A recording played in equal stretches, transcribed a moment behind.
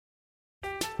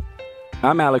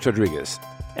I'm Alex Rodriguez.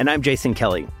 And I'm Jason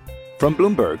Kelly. From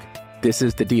Bloomberg, this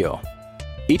is The Deal.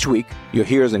 Each week, you'll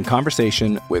hear us in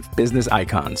conversation with business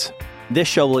icons. This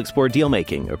show will explore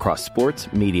deal-making across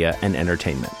sports, media, and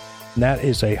entertainment. That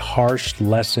is a harsh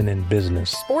lesson in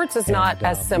business. Sports is not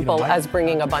as simple as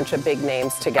bringing a bunch of big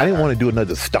names together. I didn't want to do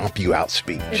another stomp you out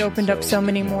speech. It opened up so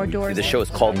many more doors. The show is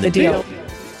called The Deal.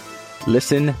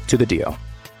 Listen to The Deal.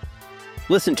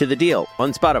 Listen to The Deal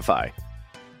on Spotify.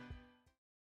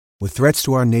 With threats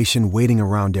to our nation waiting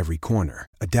around every corner,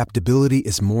 adaptability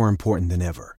is more important than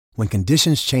ever. When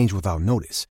conditions change without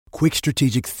notice, quick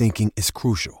strategic thinking is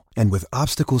crucial. And with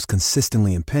obstacles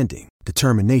consistently impending,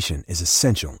 determination is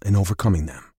essential in overcoming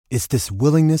them. It's this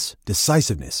willingness,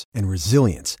 decisiveness, and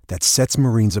resilience that sets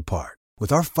Marines apart.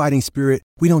 With our fighting spirit,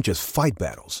 we don't just fight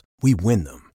battles, we win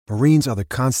them. Marines are the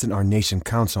constant our nation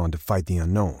counts on to fight the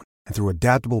unknown. And through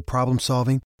adaptable problem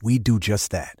solving, we do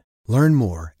just that. Learn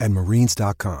more at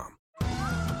marines.com.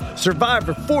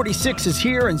 Survivor 46 is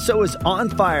here, and so is On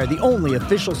Fire, the only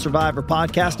official Survivor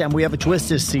podcast, and we have a twist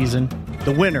this season.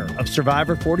 The winner of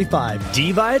Survivor 45,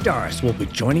 Dee Valladares, will be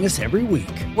joining us every week.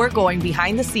 We're going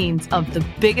behind the scenes of the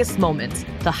biggest moments,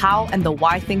 the how and the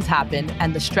why things happen,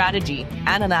 and the strategy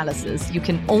and analysis you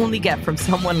can only get from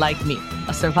someone like me,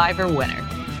 a Survivor winner.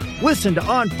 Listen to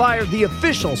On Fire, the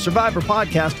official Survivor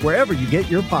podcast, wherever you get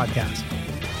your podcast.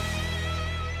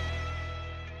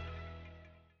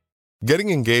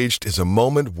 Getting engaged is a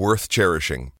moment worth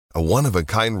cherishing. A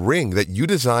one-of-a-kind ring that you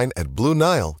design at Blue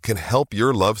Nile can help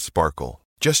your love sparkle.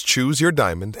 Just choose your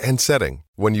diamond and setting.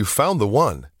 When you've found the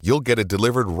one, you'll get it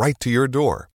delivered right to your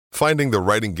door. Finding the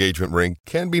right engagement ring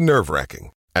can be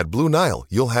nerve-wracking. At Blue Nile,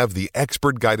 you'll have the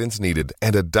expert guidance needed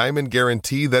and a diamond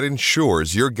guarantee that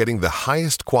ensures you're getting the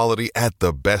highest quality at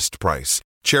the best price.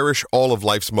 Cherish all of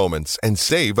life's moments and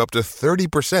save up to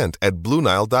 30% at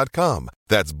BlueNile.com.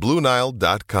 That's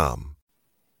BlueNile.com.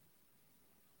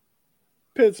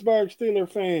 Pittsburgh Steelers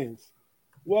fans,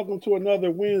 welcome to another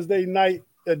Wednesday night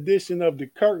edition of the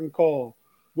Curtain Call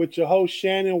with your host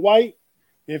Shannon White,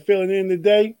 and filling in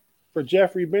today for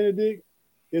Jeffrey Benedict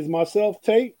is myself,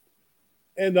 Tate,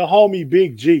 and the homie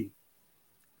Big G.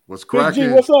 What's cracking? Big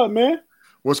G, what's up, man?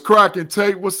 What's cracking,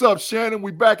 Tate? What's up, Shannon?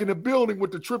 We back in the building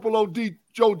with the triple OD,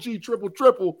 Joe G, triple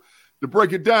to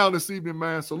break it down this evening,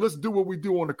 man. So let's do what we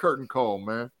do on the Curtain Call,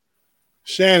 man.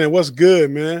 Shannon, what's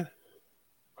good, man?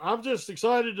 I'm just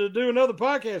excited to do another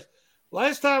podcast.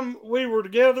 Last time we were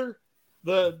together,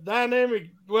 the dynamic,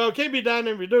 well, it can't be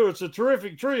dynamic duo, it's a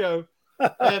terrific trio.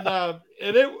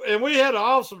 and we had an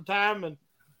awesome time, and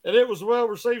it was well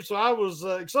received. So I was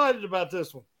excited about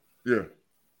this one. Yeah.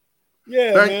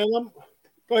 Yeah, man.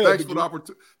 Go ahead.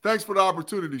 Thanks for the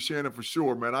opportunity, Shannon, for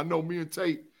sure, man. I know me and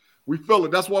Tate, we feel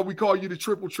it. That's why we call you the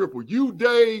triple. You,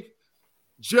 Dave,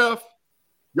 Jeff,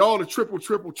 y'all the triple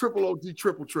OD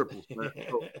triples, man.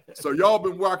 So y'all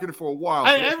been working it for a while.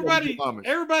 Hey,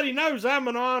 everybody knows I'm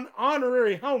an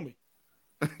honorary homie.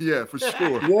 Yeah, for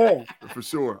sure. Yeah, for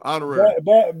sure. Honorary.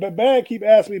 Bad keep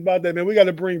asking me about that, man. We got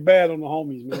to bring Bad on the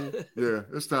homies, man. Yeah,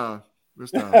 it's time. You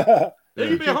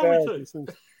can be a homie too.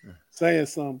 Saying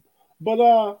something,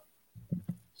 but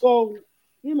so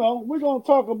we're gonna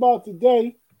talk about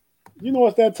today.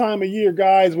 It's that time of year,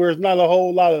 guys, where it's not a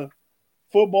whole lot of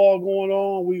football going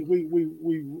on.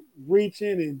 We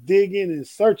reaching and digging and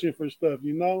searching for stuff,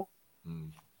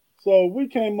 So we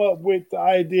came up with the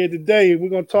idea today. We're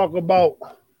going to talk about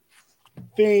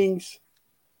things,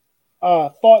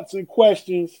 thoughts and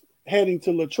questions heading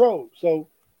to Latrobe. So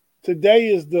today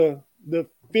is the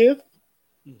 5th.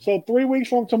 So 3 weeks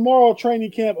from tomorrow,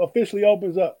 training camp officially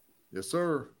opens up. Yes,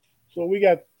 sir. So we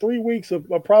got 3 weeks of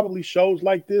probably shows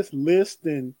like this, list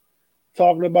and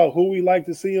talking about who we like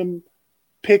to see them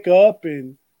pick up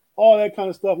and all that kind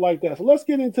of stuff like that. So let's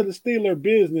get into the Steeler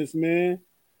business, man.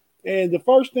 And the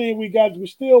first thing we're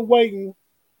still waiting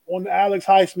on the Alex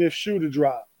Highsmith shoe to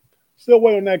drop. Still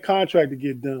waiting on that contract to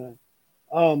get done.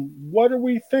 What are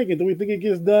we thinking? Do we think it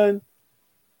gets done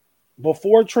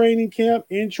before training camp,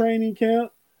 in training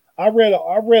camp? I read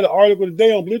an article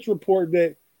today on Blitz Report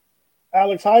that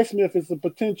Alex Highsmith is a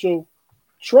potential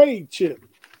trade chip.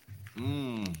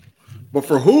 But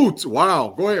for who?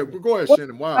 Wow. Go ahead,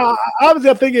 Shannon. Wow. Obviously,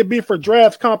 I think it'd be for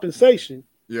draft compensation.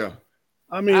 Yeah.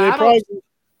 I mean, I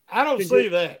don't see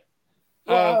that.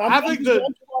 I think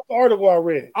the article I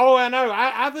read. Oh, I know.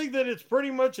 I think that it's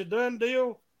pretty much a done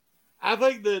deal. I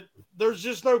think that there's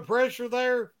just no pressure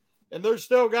there, and they've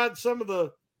still got some of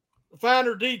the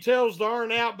finer details to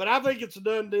iron out, but I think it's a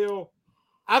done deal.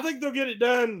 I think they'll get it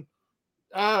done,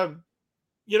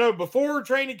 before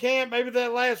training camp, maybe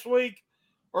that last week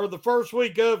or the first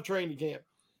week of training camp.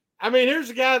 I mean, here's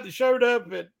a guy that showed up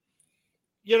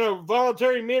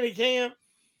voluntary mini camp.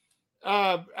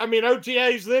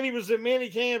 OTAs. Then he was at mini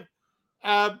camp.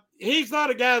 He's not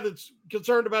a guy that's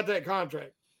concerned about that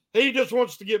contract. He just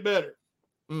wants to get better.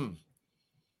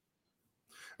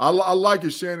 I like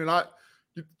it, Shannon.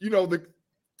 The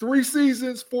 3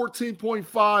 seasons,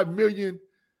 14.5 million.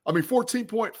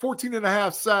 14 and a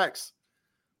half sacks.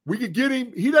 We could get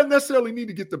him. He doesn't necessarily need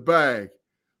to get the bag,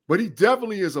 but he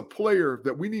definitely is a player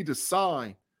that we need to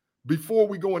sign before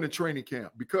we go into training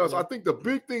camp, because I think the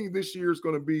big thing this year is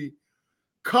going to be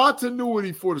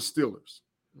continuity for the Steelers.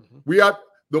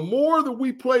 The more that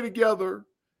we play together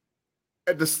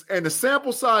and the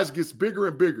sample size gets bigger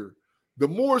and bigger, the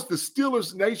more the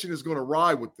Steelers nation is going to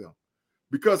ride with them,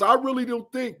 because I really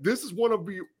don't think this is one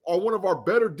of our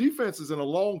better defenses in a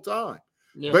long time,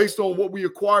 based on what we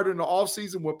acquired in the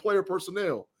offseason with player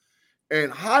personnel.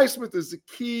 And Highsmith is the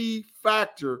key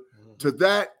factor to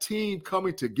that team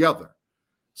coming together.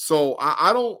 So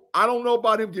I don't know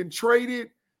about him getting traded.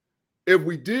 If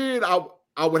we did,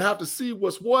 I would have to see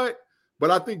what's what. But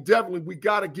I think definitely we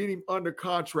got to get him under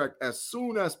contract as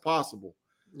soon as possible.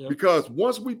 Because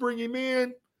once we bring him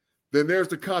in, then there's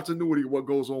the continuity of what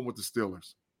goes on with the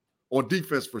Steelers on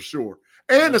defense for sure.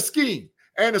 And the scheme.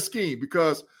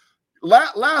 Because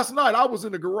last night I was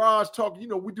in the garage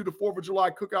talking, we do the 4th of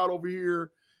July cookout over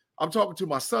here. I'm talking to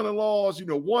my son-in-laws.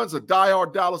 One's a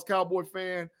diehard Dallas Cowboy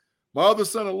fan. My other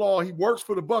son-in-law, he works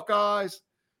for the Buckeyes,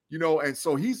 and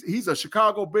so he's a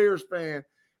Chicago Bears fan.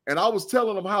 And I was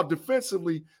telling them how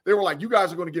defensively they were like, you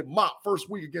guys are going to get mopped first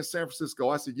week against San Francisco.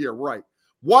 I said, yeah, right.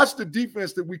 Watch the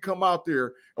defense that we come out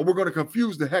there, and we're going to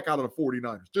confuse the heck out of the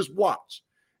 49ers. Just watch.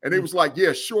 And they was like,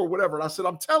 yeah, sure, whatever. And I said,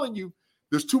 I'm telling you,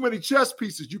 there's too many chess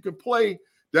pieces. You can play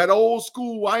that old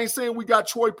school. I ain't saying we got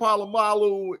Troy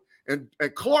Polamalu and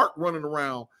Clark running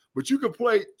around, but you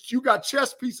got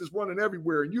chess pieces running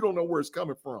everywhere, and you don't know where it's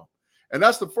coming from. And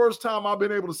that's the first time I've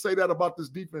been able to say that about this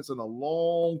defense in a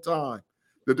long time,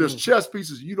 that there's chess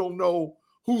pieces. You don't know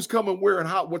who's coming where and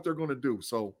what they're going to do.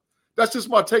 So that's just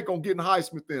my take on getting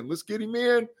Highsmith in. Let's get him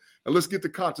in, and let's get the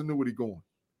continuity going.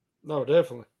 No,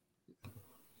 definitely.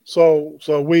 So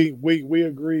we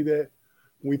agree that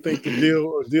we think the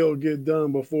deal will get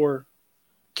done before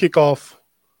kickoff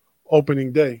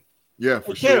opening day. Yeah,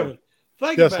 for sure. Kevin,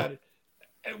 think about it.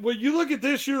 When you look at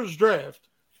this year's draft,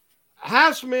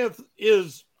 Highsmith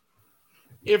is,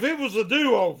 if it was a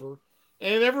do-over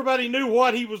and everybody knew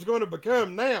what he was going to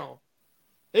become now,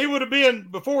 he would have been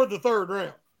before the 3rd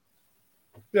round.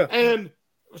 Yeah. And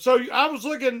so I was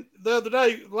looking the other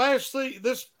day,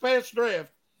 this past draft,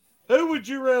 who would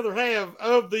you rather have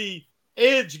of the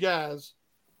edge guys?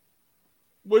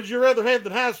 Would you rather have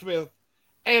than Highsmith?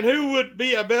 And who would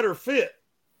be a better fit?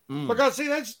 Because, see,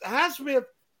 that's Highsmith,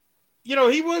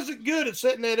 he wasn't good at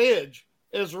setting that edge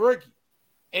as a rookie.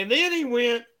 And then he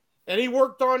went and he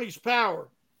worked on his power.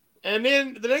 And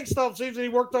then the next offseason, he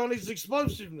worked on his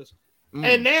explosiveness.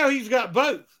 And now he's got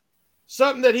both.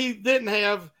 Something that he didn't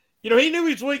have. He knew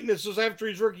his weaknesses after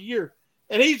his rookie year.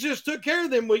 And he just took care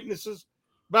of them weaknesses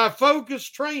by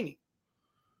focused training.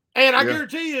 And I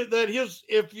guarantee you that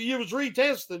if he was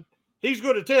retested, he's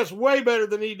going to test way better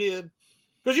than he did.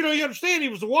 Because, you understand he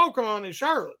was a walk-on in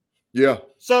Charlotte. Yeah.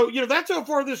 So, that's how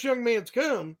far this young man's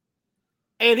come.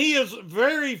 And he is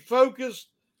very focused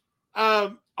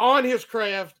on his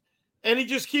craft, and he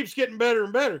just keeps getting better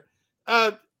and better.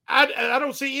 I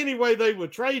don't see any way they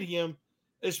would trade him,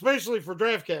 especially for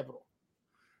draft capital.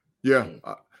 Yeah.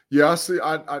 I see.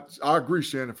 I agree,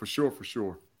 Shannon, for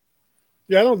sure.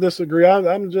 Yeah, I don't disagree. And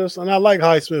I like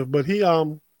Highsmith, but I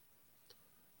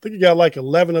think he got like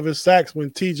 11 of his sacks when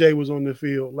TJ was on the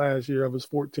field last year of his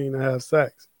 14 and a half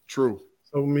sacks. True.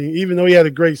 So, even though he had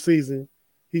a great season,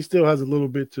 he still has a little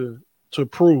bit to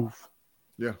prove.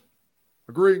 Yeah.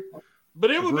 Agree.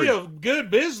 But it would be a good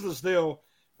business deal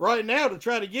right now to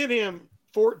try to get him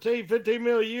 14, 15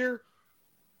 mil a year.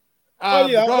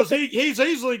 Because he's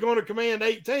easily going to command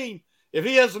 18 if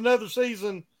he has another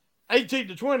season, 18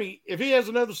 to 20, if he has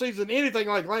another season anything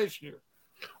like last year.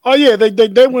 Oh, yeah, they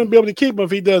wouldn't be able to keep him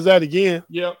if he does that again.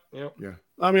 Yep. Yeah.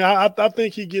 I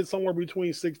think he gets somewhere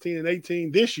between 16 and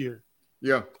 18 this year.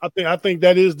 Yeah. I think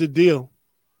that is the deal.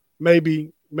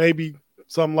 Maybe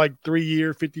something like 3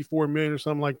 year, 54 million or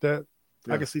something like that.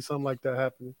 Yeah. I can see something like that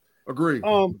happening. Agree.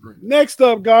 Next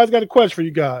up, guys, got a question for you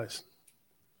guys.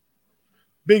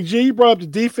 Big G, you brought up the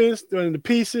defense and the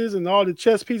pieces and all the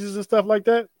chess pieces and stuff like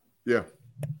that. Yeah.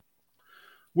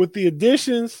 With the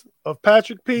additions of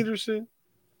Patrick Peterson,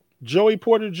 Joey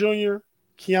Porter Jr.,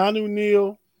 Keanu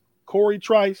Neal, Corey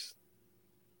Trice,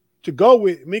 to go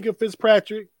with Minka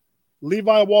Fitzpatrick,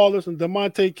 Levi Wallace, and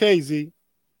DeMonte Casey,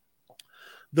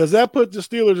 Does that put the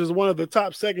Steelers as one of the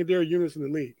top secondary units in the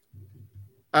league?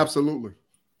 Absolutely.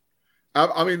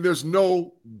 I mean, there's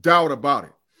no doubt about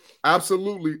it.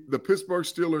 Absolutely. The Pittsburgh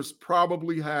Steelers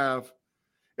probably have,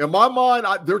 in my mind,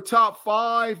 their top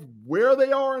 5, where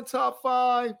they are in top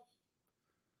 5,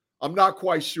 I'm not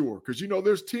quite sure. Because,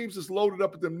 there's teams that's loaded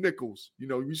up at them nickels.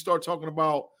 You start talking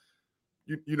about,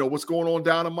 what's going on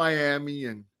down in Miami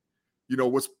and,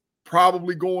 what's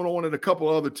probably going on at a couple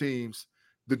other teams.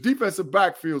 The defensive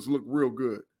backfields look real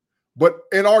good. But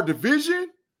in our division,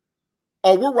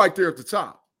 we're right there at the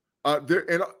top.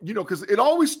 Because it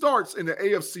always starts in the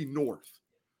AFC North.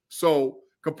 So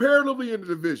comparatively in the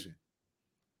division,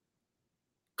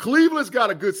 Cleveland's got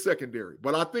a good secondary,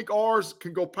 but I think ours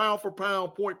can go pound for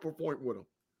pound, point for point with them.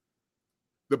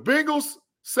 The Bengals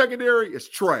secondary is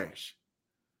trash.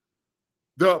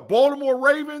 The Baltimore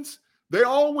Ravens, they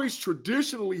always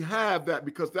traditionally have that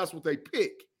because that's what they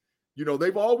pick.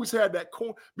 They've always had that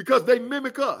because they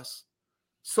mimic us.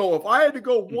 So if I had to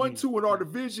go 1-2 in our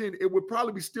division, it would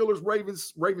probably be Steelers,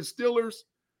 Ravens, Steelers,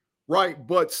 right?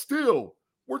 But still,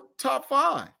 we're top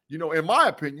 5, in my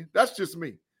opinion. That's just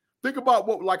me. Think about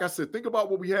think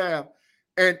about what we have.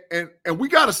 And we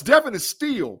got a definite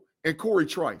steal in Corey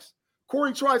Trice.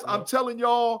 Corey Trice, I'm telling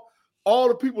y'all, all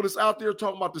the people that's out there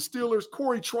talking about the Steelers,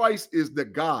 Corey Trice is the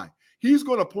guy. He's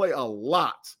going to play a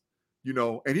lot,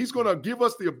 and he's going to give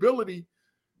us the ability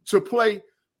to play.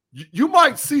 You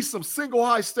might see some single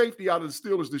high safety out of the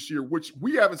Steelers this year, which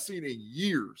we haven't seen in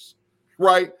years,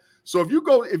 right? So if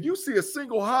you see a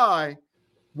single high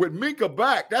with Minka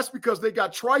back, that's because they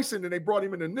got Trice in and they brought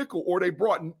him in a nickel, or they're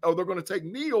going to take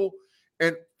Neal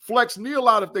and flex Neal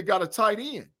out if they got a tight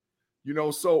end,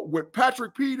 So with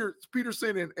Patrick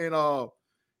Peterson and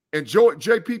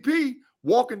JPP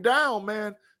walking down,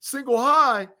 man, single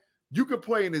high, you can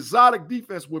play an exotic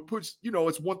defense with it's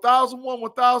 1,001,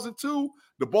 1,002.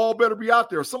 The ball better be out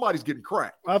there or somebody's getting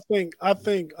cracked. I think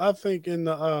in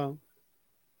the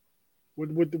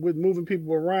with moving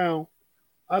people around,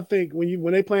 I think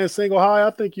when they playing single high,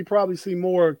 I think you probably see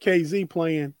more KZ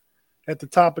playing at the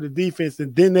top of the defense,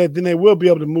 and then they will be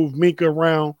able to move Minka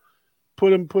around,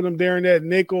 put him there in that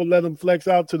nickel, let him flex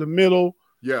out to the middle.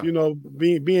 Yeah,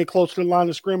 being close to the line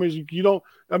of scrimmage.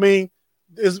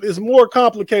 It's more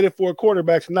complicated for a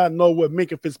quarterback to not know what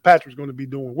Minka Fitzpatrick's going to be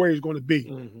doing, where he's going to be.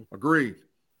 Mm-hmm.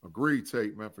 Agreed,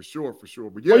 Tate, man, for sure.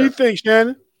 But what do you think,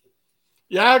 Shannon?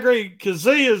 Yeah, I agree.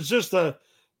 Kazee is just a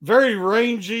very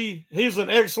rangy. He's an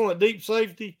excellent deep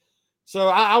safety. So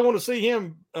I want to see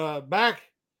him back,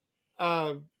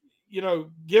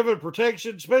 given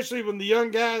protection, especially when the young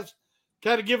guys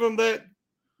kind of give them that,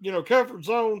 comfort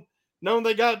zone, knowing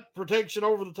they got protection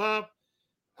over the top.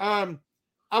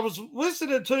 I was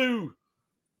listening to,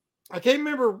 I can't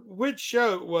remember which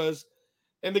show it was,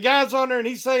 and the guy's on there, and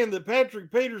he's saying that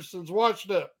Patrick Peterson's washed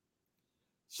up.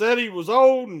 Said he was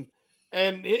old,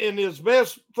 and his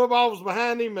best football was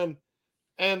behind him, and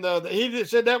he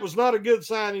said that was not a good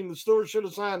signing. The Steelers should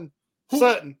have signed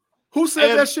Sutton. Who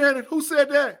said that, Shannon? Who said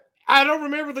that? I don't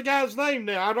remember the guy's name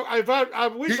now. I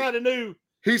wish I'd have knew.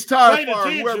 He's tired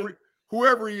of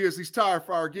whoever he is, he's tired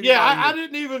fire. I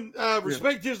didn't even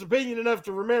respect his opinion enough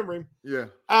to remember him. Yeah.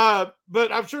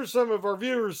 But I'm sure some of our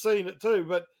viewers seen it too.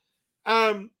 But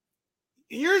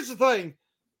here's the thing.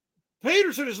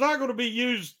 Peterson is not going to be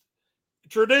used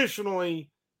traditionally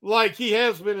like he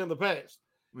has been in the past.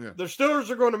 Yeah. The Steelers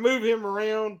are going to move him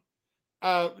around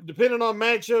depending on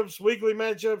matchups, weekly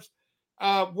matchups.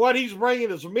 What he's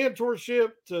bringing is a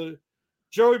mentorship to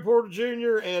Joey Porter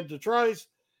Jr. and to Trice.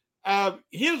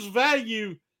 His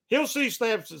value, he'll see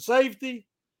snaps at safety.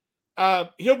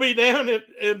 He'll be down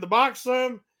in the box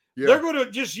some. Yeah. They're going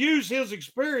to just use his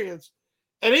experience.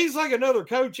 And he's like another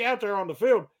coach out there on the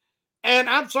field. And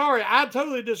I'm sorry, I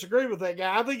totally disagree with that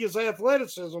guy. I think his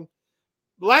athleticism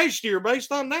last year,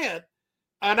 based on that,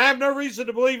 and I have no reason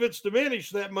to believe it's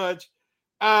diminished that much,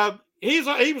 he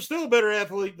was still a better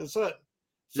athlete than Sutton.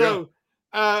 So,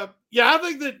 I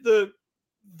think that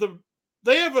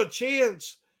they have a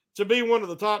chance to be one of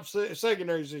the top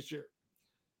secondaries this year.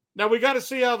 Now, we got to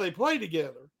see how they play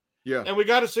together. Yeah. And we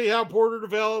got to see how Porter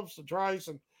develops and Trice.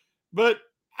 But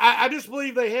I just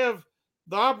believe they have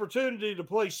the opportunity to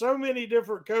play so many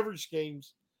different coverage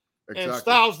schemes and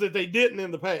styles that they didn't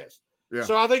in the past. Yeah.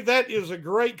 So I think that is a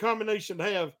great combination to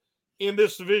have in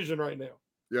this division right now.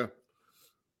 Yeah.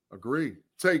 Agree.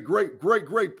 Say great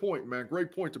point, man.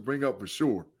 Great point to bring up for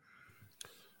sure.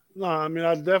 No, I mean,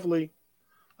 I'd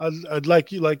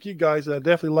like you guys, I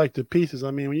definitely like the pieces.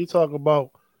 I mean, when you talk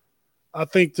about, I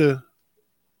think the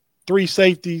three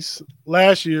safeties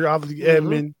last year, obviously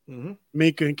Edmund,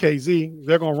 Minka, and KZ,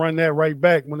 they're going to run that right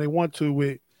back when they want to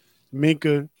with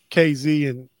Minka, KZ,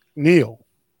 and Neal.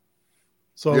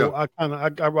 So Yeah.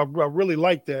 I really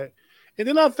like that. And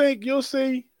then I think you'll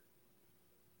see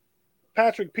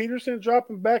Patrick Peterson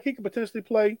dropping back. He could potentially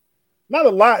play, not a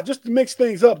lot, just to mix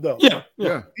things up though.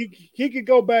 Yeah. He could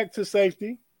go back to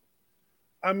safety.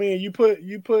 I mean, you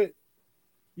can put.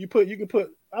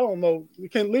 I don't know.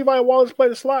 Can Levi Wallace play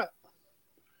the slot?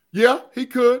 Yeah, he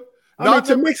could.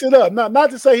 To mix it up, not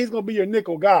to say he's going to be your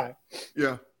nickel guy.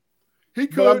 Yeah, he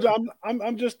could. But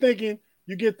I'm just thinking,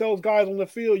 you get those guys on the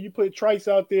field. You put Trice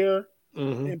out there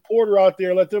and Porter out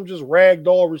there. Let them just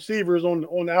ragdoll receivers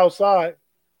on the outside,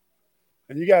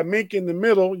 and you got Minka in the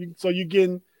middle. So you're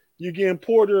getting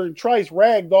Porter and Trice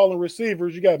ragdolling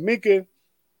receivers. You got Minka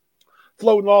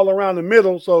floating all around the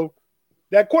middle. So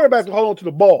that quarterback can hold on to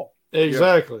the ball.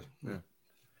 Exactly. Yeah.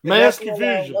 Mass confusion.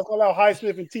 That's going to allow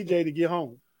Highsmith and TJ to get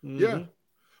home. Yeah.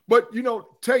 But,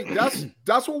 Tate,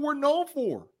 that's what we're known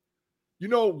for.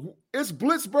 It's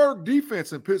Blitzburg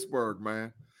defense in Pittsburgh,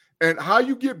 man. And how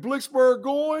you get Blitzburg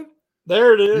going,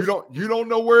 there it is. You don't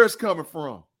know where it's coming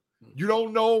from. You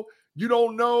don't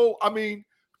know. I mean,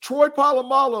 Troy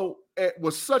Polamalu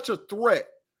was such a threat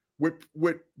with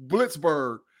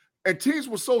Blitzburg, and teams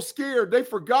were so scared they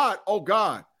forgot, oh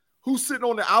God, who's sitting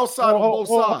on the outside on both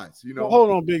sides? Hold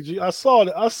on, Big G. I saw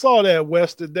that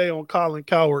West today on Colin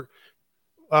Coward.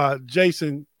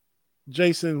 Jason,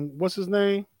 what's his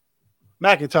name?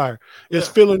 McIntyre is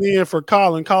filling in for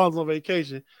Colin. Colin's on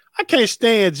vacation. I can't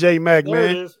stand J Mac,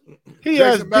 man. He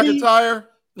Jason McIntyre.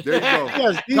 There you go. He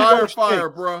has tire fire,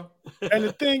 bro. And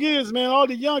the thing is, man, all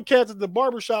the young cats at the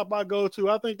barbershop I go to,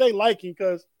 I think they like him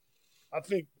because I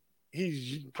think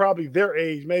he's probably their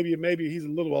age. Maybe he's a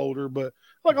little older, but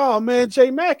like, oh man, J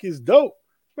Mac is dope.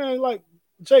 Man, like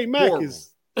J Mac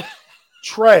is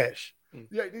trash.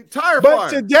 Yeah, tire but fire.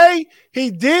 Today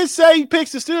he did say he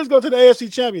picks the Steelers go to the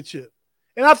AFC Championship.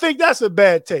 And I think that's a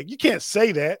bad take. You can't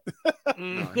say that.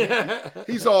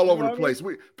 He's all over the place.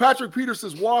 Patrick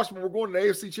Peterson's washed, but we're going to the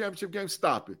AFC Championship game.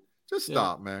 Stop it. Just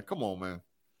stop, man. Come on, man.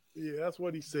 Yeah, that's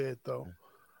what he said, though.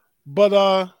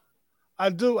 But I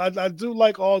do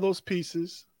like all those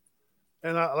pieces.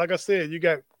 And like I said, you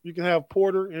can have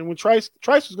Porter, and when Trice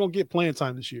is going to get playing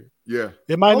time this year. Yeah.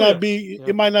 It might not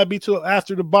be till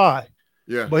after the bye.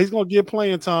 Yeah. But he's going to get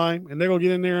playing time, and they're going to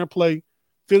get in there and play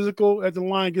physical at the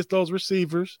line against those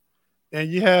receivers.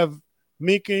 And you have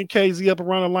Minka and KZ up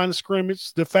around the line of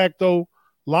scrimmage, de facto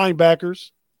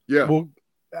linebackers. Yeah. Well,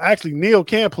 actually, Neal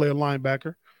can play a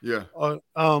linebacker. Yeah.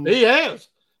 He has.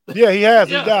 Yeah, he has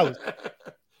in Dallas.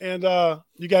 And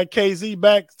you got KZ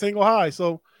back single high.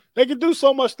 So they can do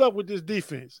so much stuff with this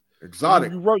defense.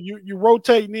 Exotic. You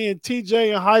rotating in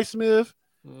TJ and Highsmith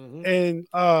and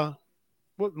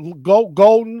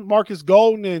Golden, Marcus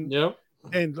Golden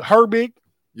and Herbig.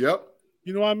 Yep.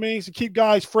 You know what I mean? So keep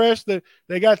guys fresh.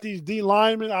 They got these D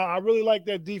linemen. I really like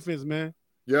that defense, man.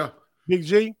 Yeah. Big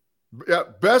G. Yeah.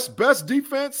 Best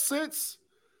defense since,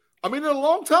 in a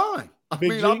long time.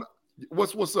 Big G.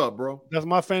 What's up, bro? That's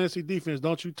my fantasy defense.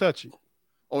 Don't you touch it.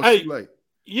 Oh, hey, too late.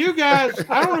 You guys,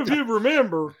 I don't know if you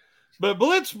remember, but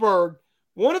Blitzburg,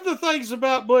 one of the things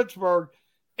about Blitzburg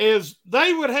is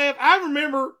they would have, I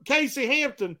remember Casey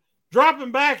Hampton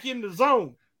dropping back in the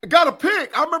zone. Got a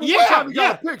pick. I remember one time he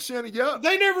got a pick, Shannon. Yeah.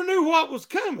 They never knew what was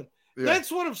coming. Yeah.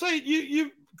 That's what I'm saying. You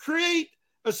create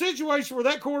a situation where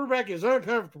that quarterback is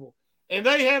uncomfortable, and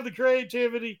they have the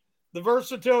creativity, the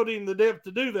versatility, and the depth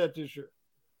to do that this year.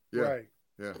 Yeah. Right.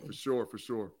 Yeah, for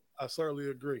sure. I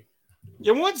certainly agree.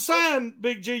 And one sign,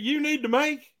 Big G, you need to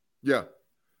make. Yeah.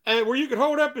 And where you could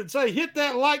hold up and say, hit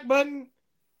that like button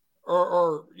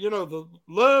or the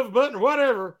love button or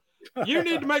whatever. You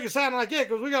need to make a sign like that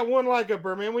because we got one like up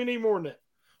there, man. We need more than that.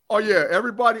 Oh, yeah.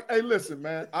 Everybody, hey, listen,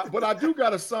 man. But I do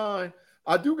got a sign.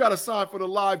 I do got a sign for the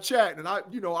live chat. And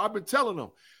I've been telling them.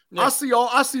 Yeah.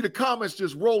 I see the comments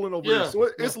just rolling over there. So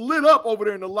it's lit up over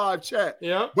there in the live chat.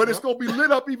 Yeah. But it's going to be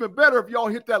lit up even better if y'all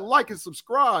hit that like and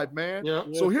subscribe, man. Yeah.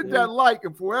 So hit that like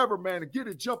and forever, man, and get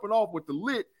it jumping off with the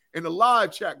lit in the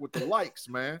live chat with the likes,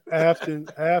 man. Afton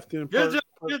Good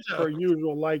job. Per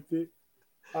usual liked it.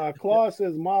 Claude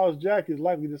says Miles Jack is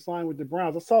likely to sign with the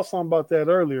Browns. I saw something about that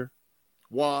earlier.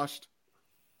 Washed.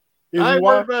 I ain't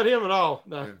worried about him at all.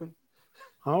 No. Yeah.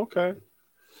 Okay.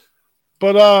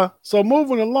 But so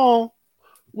moving along,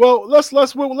 well, let's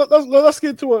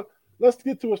get to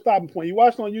a stopping point. You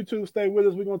watching on YouTube, stay with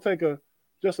us. We're gonna take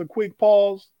just a quick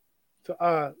pause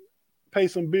to pay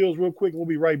some bills real quick, and we'll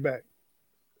be right back.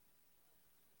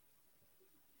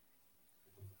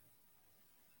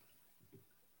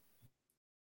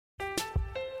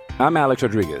 I'm Alex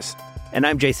Rodriguez. And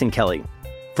I'm Jason Kelly.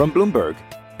 From Bloomberg,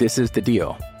 this is The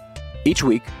Deal. Each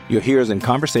week, you'll hear us in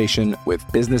conversation with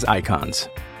business icons.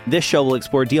 This show will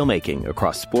explore deal making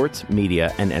across sports,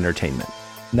 media, and entertainment.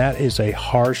 That is a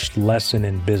harsh lesson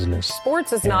in business.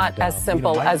 Sports is not as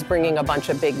simple as bringing a bunch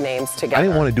of big names together. I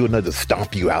didn't want to do another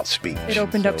stomp you out speech. It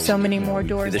opened up so many more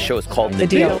doors. The show is called The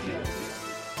Deal.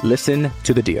 Listen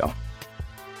to the deal.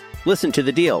 Listen to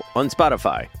The Deal on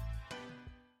Spotify.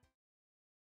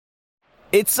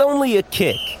 It's only a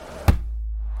kick,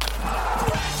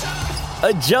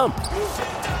 a jump,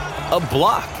 a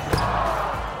block.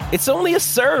 It's only a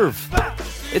serve.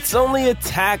 It's only a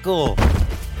tackle,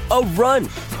 a run.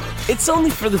 It's only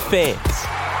for the fans.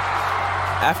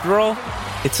 After all,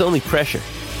 it's only pressure.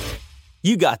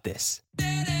 You got this.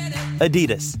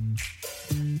 Adidas.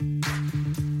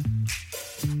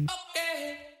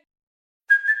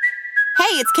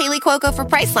 Hey, it's Kaylee Cuoco for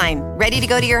Priceline. Ready to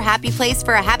go to your happy place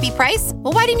for a happy price?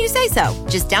 Well, why didn't you say so?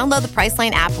 Just download the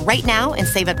Priceline app right now and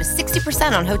save up to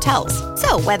 60% on hotels.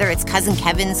 So whether it's Cousin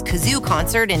Kevin's Kazoo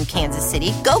Concert in Kansas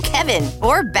City, go Kevin,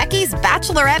 or Becky's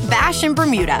Bachelorette Bash in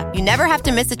Bermuda, you never have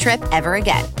to miss a trip ever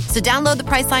again. So download the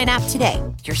Priceline app today.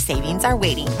 Your savings are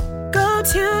waiting. Go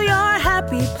to your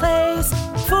happy place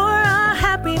for a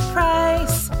happy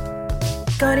price.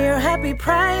 Go to your happy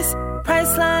price,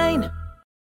 Priceline.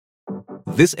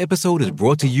 This episode is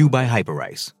brought to you by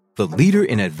Hyperice, the leader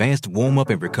in advanced warm-up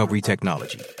and recovery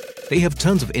technology. They have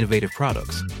tons of innovative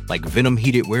products, like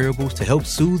Venom-heated wearables to help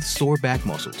soothe sore back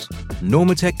muscles,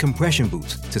 Normatec compression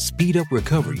boots to speed up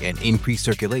recovery and increase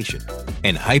circulation,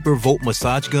 and Hypervolt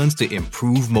massage guns to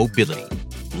improve mobility.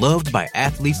 Loved by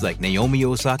athletes like Naomi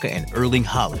Osaka and Erling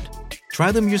Haaland.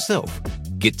 Try them yourself.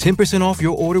 Get 10% off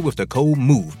your order with the code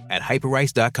MOVE at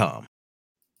Hyperice.com.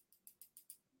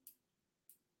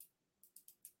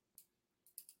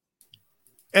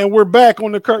 And we're back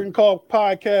on the Curtain Call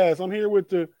podcast. I'm here with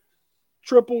the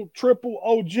triple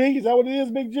OG. Is that what it is,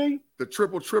 Big G? The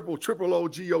triple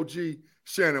OG,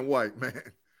 Shannon White, man.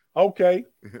 Okay.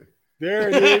 There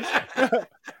it is.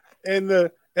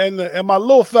 and my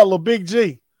little fellow, Big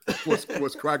G.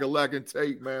 What's crack-a-lackin'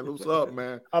 Tate, man? What's up,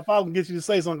 man? I thought I can get you to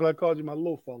say something because I called you my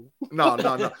little fellow. No.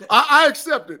 I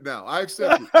accept it now. I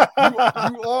accept it.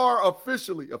 You are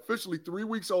officially 3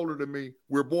 weeks older than me.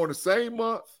 We're born the same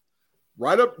month.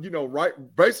 Right up, right,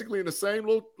 basically in the same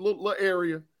little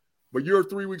area, but you're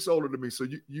 3 weeks older than me, so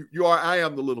you are. I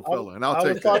am the little fella, and I'll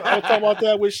take that. I was talking about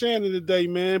that with Shannon today,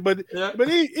 man. But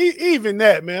even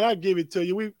that, man, I give it to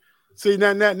you. We see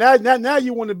now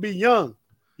you want to be young.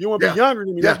 You want to be younger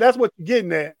than me. Yeah. That's what you're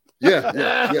getting at. Yeah,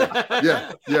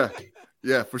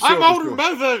 for sure. I'm older than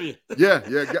both of you. Yeah,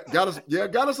 got us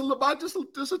a little bit,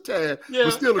 just a tad,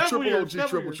 but still a triple OG,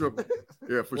 triple.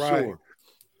 Yeah, for sure.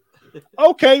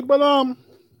 Okay, but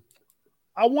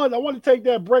I want to take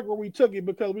that break where we took it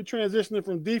because we transitioning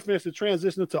from defense to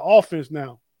transitioning to offense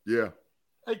now. Yeah.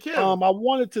 Hey, Kim. I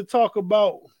wanted to talk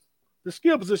about the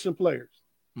skill position players,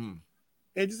 and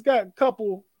just got a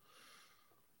couple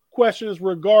questions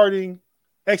regarding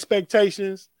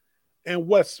expectations and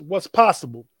what's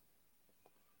possible.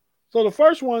 So the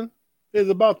first one is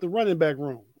about the running back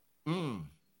room. And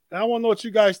I want to know what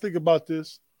you guys think about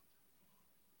this.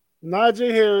 Najee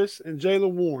Harris and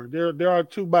Jaylen Warren. There are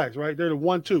two backs, right? They're the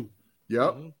 1-2.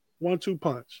 Yep. 1-2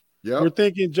 punch. Yep. We're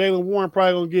thinking Jaylen Warren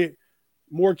probably going to get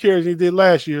more carries than he did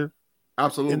last year.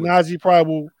 Absolutely. And Najee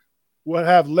probably will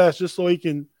have less just so he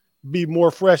can be more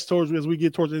fresh as we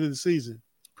get towards the end of the season.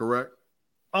 Correct.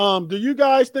 Do you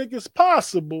guys think it's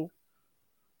possible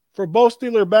for both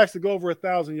Steeler backs to go over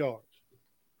 1,000 yards?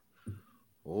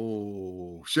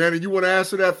 Oh, Shannon, you want to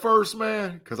answer that first,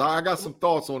 man? Because I got some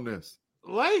thoughts on this.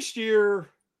 Last year,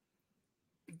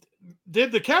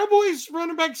 did the Cowboys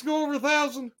running backs go over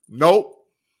 1,000? Nope.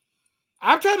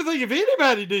 I'm trying to think if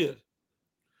anybody did.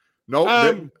 Nope.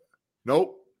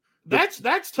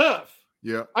 That's tough.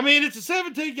 Yeah. I mean, it's a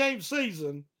 17-game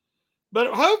season, but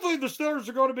hopefully the Steelers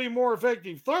are going to be more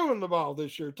effective throwing the ball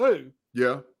this year too.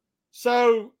 Yeah.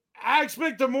 So I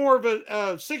expect more of a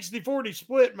 60-40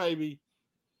 split maybe.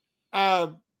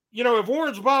 If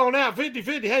Warren's balling out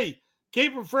 50-50, hey,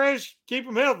 keep them fresh, keep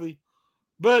them healthy.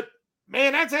 But,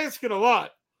 man, that's asking a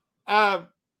lot.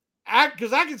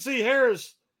 Because I can see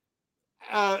Harris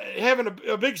having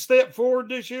a big step forward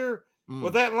this year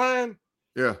with that line.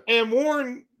 Yeah. And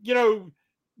Warren,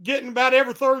 getting about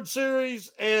every third series.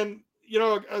 And,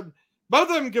 both of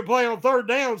them can play on third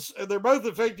downs. They're both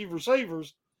effective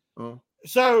receivers.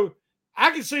 So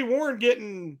I can see Warren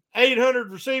getting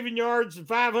 800 receiving yards and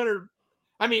 800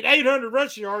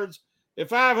 rushing yards and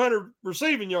 500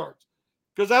 receiving yards,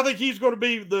 because I think he's going to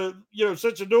be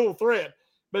such a dual threat.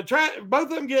 But both of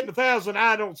them getting 1,000,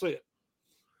 I don't see it.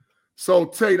 So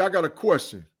Tate, I got a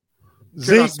question.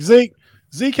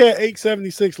 Zeke had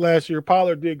 876 last year.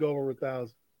 Pollard did go over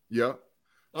 1,000. Yeah.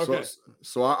 Okay.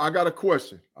 So I got a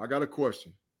question.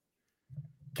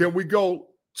 Can we go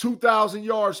 2,000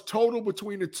 yards total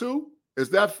between the two? Is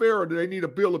that fair, or do they need a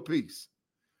bill apiece?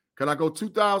 Can I go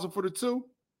 2,000 for the two?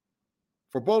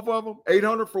 For both of them?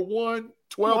 800 for one,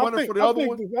 1,200 for the other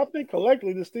one? I think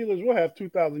collectively the Steelers will have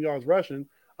 2,000 yards rushing.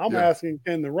 I'm asking,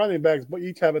 can the running backs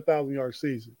each have 1,000-yard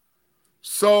season?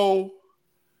 So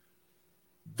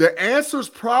the answer is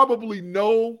probably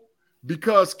no,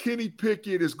 because Kenny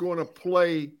Pickett is going to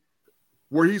play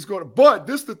where he's going to. But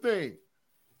this is the thing.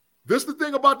 This is the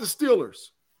thing about the Steelers.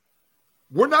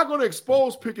 We're not going to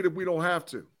expose Pickett if we don't have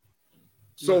to.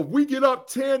 So if we get up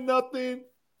 10-0,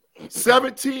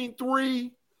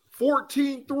 17-3,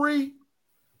 14-3,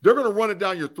 they're going to run it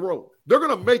down your throat. They're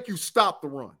going to make you stop the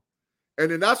run. And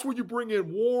then that's when you bring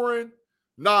in Warren,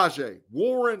 Najee.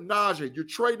 You're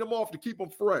trading them off to keep them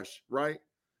fresh, right?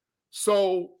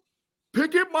 So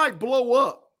Pickett might blow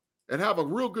up and have a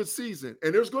real good season.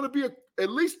 And there's going to be at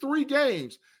least 3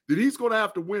 games that he's going to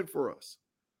have to win for us.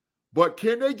 But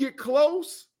can they get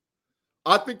close?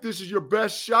 I think this is your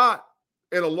best shot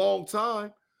in a long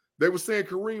time. They were saying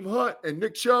Kareem Hunt and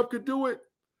Nick Chubb could do it.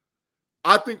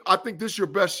 I think this is your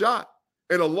best shot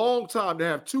in a long time to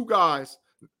have 2 guys,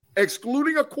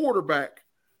 excluding a quarterback,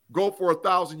 go for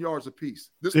 1,000 yards apiece.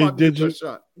 This might be your best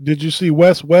shot. Did you see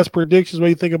West predictions? What do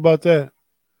you think about that?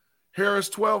 Harris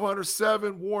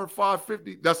 1,207, Warren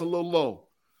 550. That's a little low.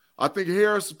 I think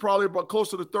Harris is probably about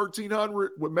closer to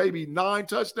 1,300 with maybe 9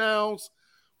 touchdowns.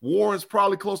 Warren's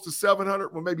probably close to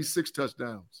 700 with maybe 6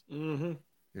 touchdowns. Mm-hmm.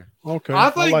 Yeah. Okay. I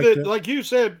think that, like you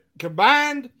said,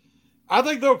 combined, I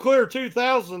think they'll clear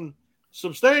 2,000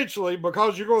 substantially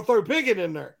because you're going to throw Pickett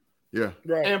in there. Yeah.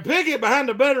 Right. And Pickett behind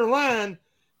a better line,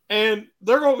 and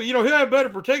they're going to, he'll have better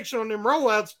protection on them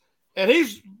rollouts, and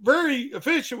he's very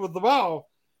efficient with the ball.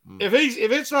 If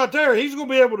it's not there, he's going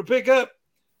to be able to pick up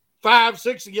 5,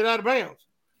 6 and get out of bounds.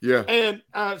 Yeah. And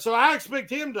so I expect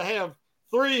him to have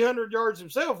 300 yards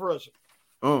himself rushing.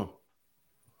 I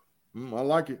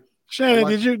like it. Shannon,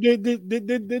 did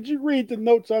you read the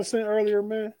notes I sent earlier,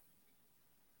 man?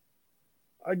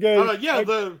 I gave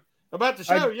about the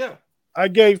show, yeah. I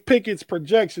gave Pickett's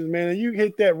projections, man, and you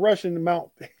hit that rushing amount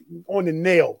on the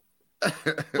nail.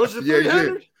 Was it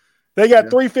 300? They got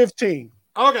 315.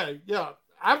 Okay, yeah.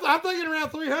 I'm thinking around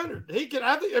 300. He could,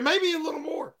 I think, maybe a little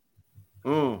more.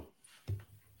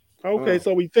 Okay,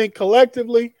 so we think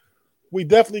collectively we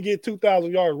definitely get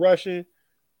 2,000 yards rushing.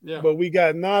 Yeah. But we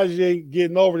got Najee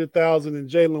getting over the 1,000 and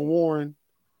Jaylen Warren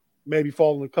maybe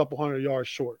falling a couple hundred yards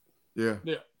short. Yeah.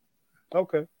 Yeah.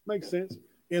 Okay. Makes sense.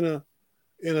 In a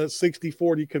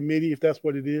 60-40 committee, if that's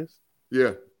what it is.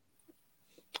 Yeah.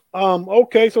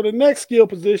 Okay, so the next skill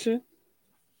position,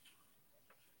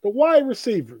 the wide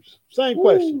receivers. Same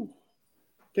question.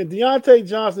 Can Deontay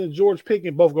Johnson and George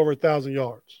Pickens both go over 1,000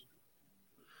 yards?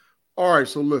 All right,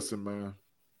 so listen, man.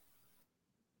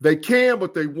 They can,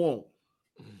 but they won't.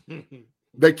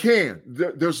 They can.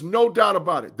 There's no doubt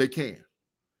about it. They can,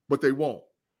 but they won't.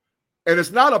 And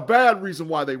it's not a bad reason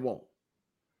why they won't.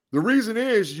 The reason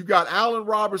is you got Allen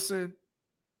Robinson,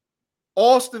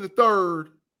 Austin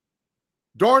III,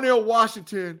 Darnell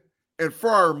Washington, and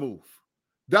Freiermuth.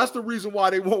 That's the reason why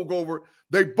they won't go over.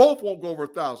 They both won't go over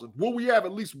 1,000. Will we have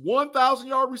at least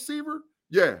 1,000-yard receiver?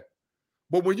 Yeah.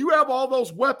 But when you have all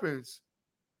those weapons,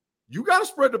 you got to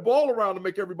spread the ball around to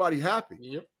make everybody happy.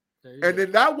 Yep. And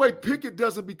then that way Pickett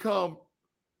doesn't become,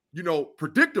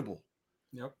 predictable.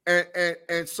 Yep.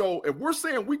 And so if we're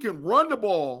saying we can run the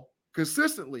ball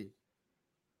consistently,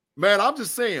 man, I'm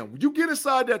just saying, when you get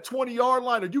inside that 20-yard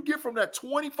line or you get from that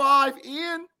 25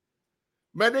 in,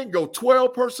 man, they can go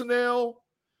 12 personnel.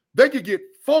 They could get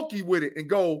funky with it and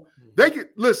go,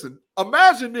 listen,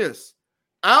 imagine this.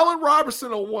 Allen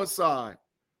Robinson on one side,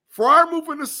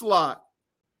 Freiermuth in the slot,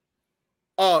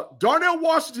 Darnell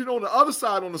Washington on the other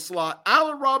side on the slot,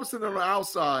 Allen Robinson on the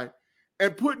outside,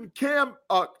 and putting Cam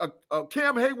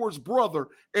Hayward's brother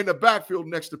in the backfield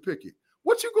next to Pickett.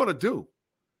 What you going to do?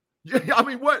 I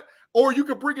mean, what? Or you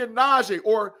could bring in Najee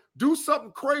or do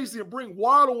something crazy and bring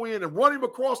Waddle in and run him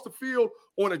across the field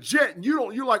on a jet. And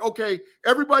you're like, okay,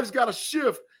 everybody's got a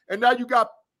shift. And now you got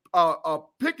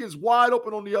Pickens wide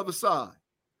open on the other side.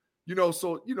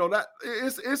 That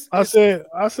it's I said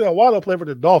Waddle play for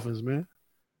the Dolphins, man.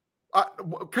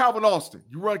 Calvin Austin.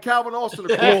 You run Calvin Austin.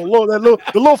 the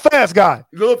little fast guy.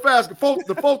 The little fast. The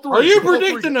 4-3. Are you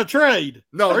predicting a trade?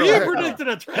 No. Are you predicting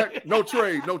a trade? No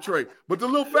trade. But the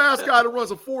little fast guy that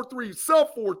runs a 4-3,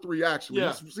 sub 4-3, actually.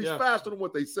 Yeah, he's faster than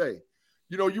what they say.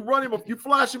 You run him, you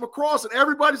flash him across, and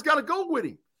everybody's got to go with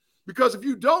him. Because if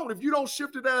you don't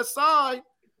shift to that side,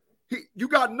 you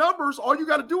got numbers. All you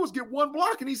got to do is get one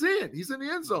block and he's in. He's in the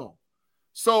end zone.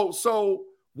 So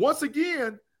once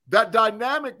again, that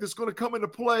dynamic that's going to come into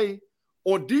play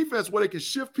on defense where they can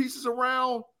shift pieces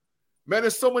around. Man,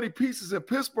 there's so many pieces in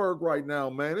Pittsburgh right now,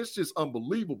 man. It's just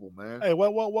unbelievable, man. Hey,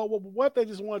 what if they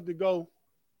just wanted to go,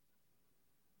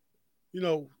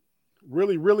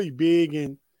 really, really big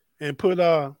and put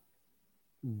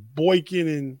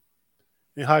Boykin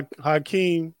and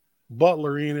Hakeem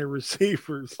Butler in at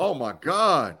receivers? Oh my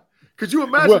God. Could you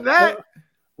imagine that?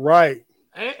 Right.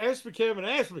 Ask me, Kevin,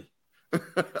 ask me.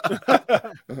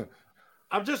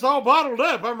 I'm just all bottled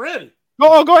up. I'm ready.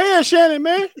 Go ahead, Shannon,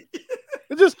 man.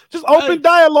 just open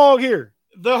dialogue here.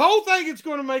 The whole thing is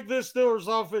going to make this Steelers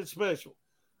offense special.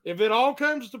 If it all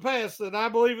comes to pass, then I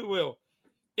believe it will,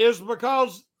 is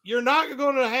because you're not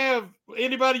going to have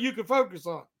anybody you can focus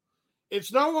on.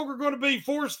 It's no longer going to be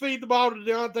force feed the ball to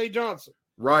Deontay Johnson.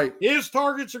 Right. His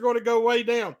targets are going to go way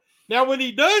down. Now, when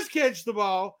he does catch the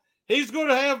ball, he's going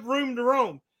to have room to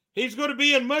roam. He's going to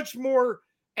be in much more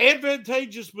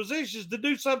advantageous positions to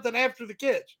do something after the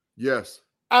catch. Yes.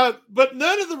 But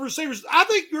none of the receivers, I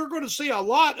think you're going to see a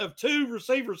lot of 2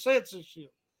 receiver sets this year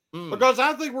because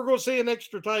I think we're going to see an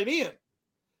extra tight end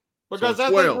because I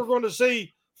think we're going to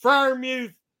see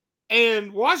Freiermuth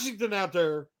and Washington out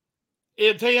there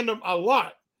in tandem a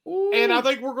lot. Ooh. And I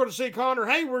think we're going to see Connor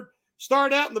Hayward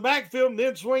start out in the backfield and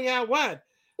then swing out wide.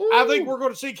 Ooh. I think we're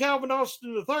going to see Calvin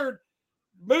Austin III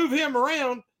move him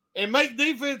around and make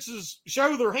defenses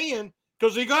show their hand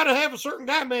because you got to have a certain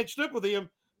guy matched up with him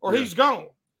or he's gone.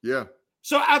 Yeah.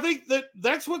 So I think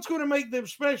that's what's going to make them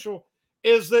special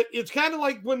is that it's kind of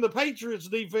like when the Patriots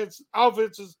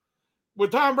offenses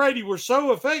with Tom Brady were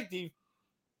so effective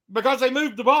because they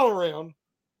moved the ball around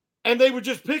and they would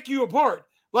just pick you apart.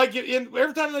 Like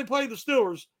every time they played the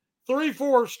Steelers,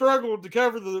 3-4 struggled to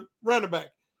cover the running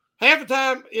back. Half the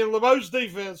time in LeBeau's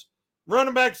defense,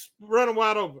 running backs running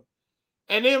wide open.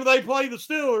 And then they played the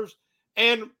Steelers,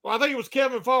 and I think it was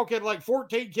Kevin Falk had like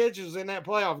 14 catches in that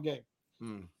playoff game.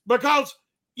 Because,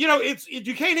 you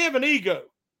can't have an ego.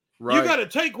 Right. You got to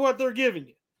take what they're giving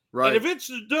you. Right. And if it's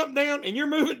a dump down and you're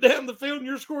moving down the field and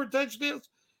you're scoring touchdowns,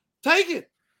 take it.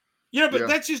 But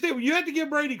that's just it. You have to give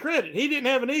Brady credit. He didn't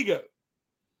have an ego.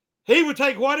 He would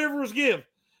take whatever was given.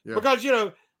 Yeah. Because,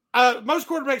 most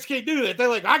quarterbacks can't do that. They're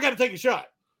like, I got to take a shot.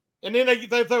 And then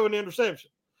they throw an interception.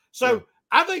 So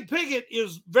I think Pickett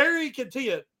is very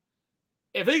content.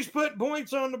 If he's putting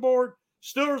points on the board,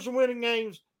 Steelers are winning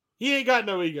games, he ain't got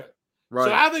no ego. Right.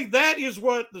 So I think that is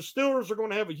what the Steelers are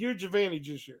going to have a huge advantage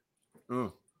this year.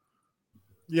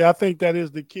 Yeah, I think that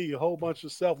is the key. A whole bunch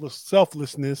of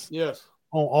selflessness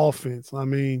on offense. I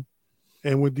mean,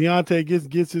 and when Deontay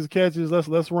gets his catches,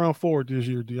 let's run forward this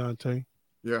year, Deontay.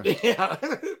 Yeah. Yeah,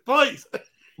 please.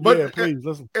 But please,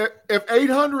 listen. If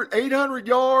 800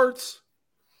 yards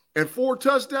and 4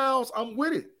 touchdowns, I'm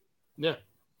with it. Yeah.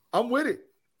 I'm with it.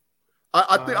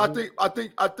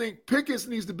 I think Pickens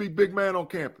needs to be big man on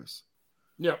campus.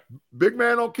 Yeah. Big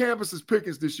man on campus is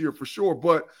Pickens this year for sure.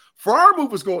 But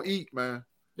Freiermuth is going to eat, man.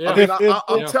 Yeah.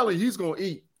 I'm telling you, he's going to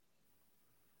eat.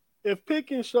 If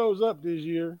Pickens shows up this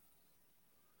year,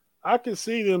 I can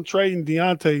see them trading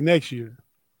Deontay next year.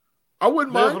 I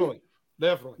wouldn't mind.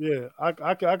 Definitely. Yeah,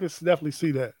 I can definitely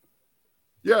see that.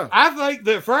 Yeah. I think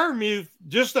that Freiermuth,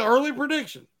 just the early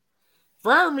prediction,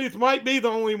 Freiermuth might be the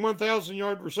only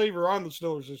 1,000-yard receiver on the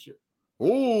Steelers this year.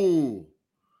 Ooh.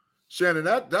 Shannon,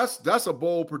 that's a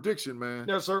bold prediction, man.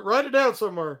 Yes, sir. Write it down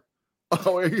somewhere.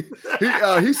 Oh,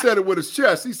 he said it with his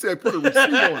chest. He said put a receipt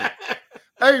on it.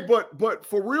 Hey, but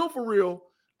for real,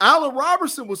 Allen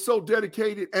Robinson was so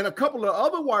dedicated, and a couple of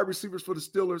other wide receivers for the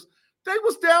Steelers, they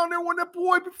was down there when that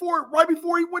boy right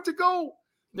before he went to go,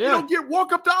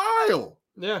 walk up the aisle.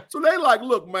 Yeah. So they like,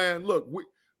 look, man,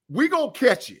 we gonna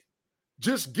catch it.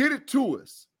 Just get it to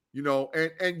us,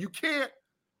 and you can't.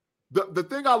 The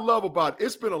thing I love about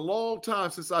it's been a long time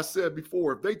since I said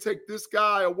before, if they take this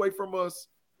guy away from us,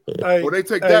 or they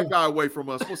take that guy away from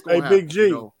us, what's going to happen? Big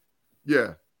G.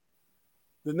 Yeah.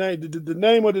 The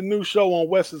name of the new show on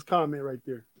Wes's comment right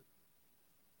there.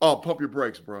 Oh, pump your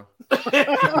brakes, bro.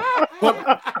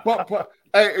 pump.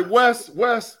 Hey, Wes,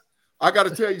 I got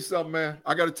to tell you something, man.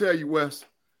 I got to tell you, Wes.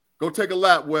 Go take a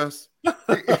lap, Wes.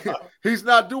 He's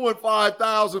not doing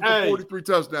 5,000 for 43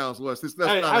 touchdowns, Wes. That's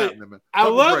not happening, man. I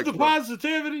love the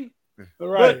positivity,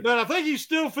 right? But I think he's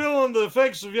still feeling the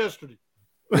effects of yesterday.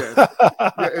 Yeah,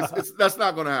 that's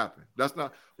not going to happen. That's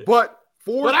not. But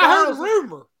 4,000. But I heard a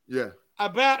rumor. Yeah.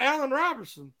 About Allen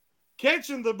Robinson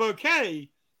catching the bouquet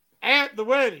at the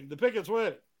wedding, the Pickett's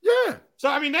wedding. Yeah. So,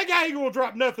 I mean, that guy ain't going to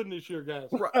drop nothing this year, guys.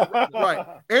 Right.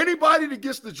 Anybody that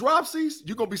gets the dropsies,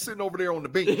 you're going to be sitting over there on the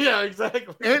bench. Yeah,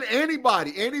 exactly. And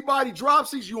anybody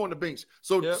dropsies, you on the bench.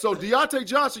 So Deontay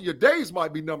Johnson, your days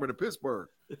might be numbered in Pittsburgh.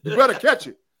 You better catch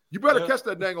it. You better catch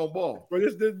that dang on ball. But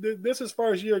this is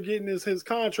first year getting his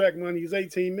contract money. He's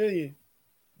 $18 million.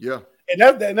 Yeah.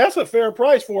 And that's a fair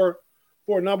price for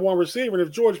a number one receiver. And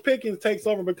if George Pickens takes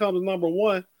over and becomes number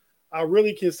one, I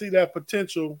really can see that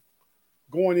potential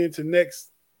going into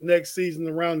next season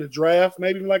around the draft.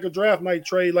 Maybe like a draft night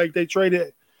trade like they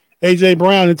traded A.J.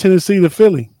 Brown in Tennessee to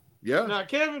Philly. Yeah. Now,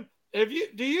 Kevin, have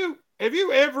you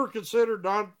ever considered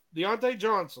Deontay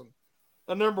Johnson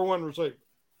a number one receiver?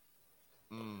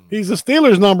 He's the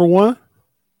Steelers' number one.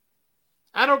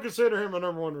 I don't consider him a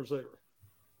number one receiver.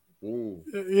 Ooh.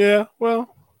 Yeah,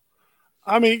 well,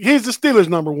 I mean, he's the Steelers'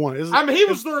 number one. He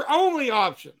was their only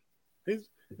option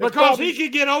because he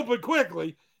could get open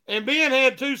quickly, and Ben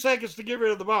had 2 seconds to get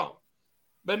rid of the ball.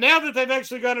 But now that they've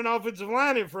actually got an offensive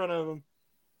line in front of him,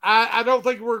 I don't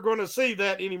think we're going to see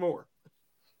that anymore.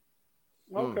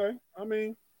 Okay. I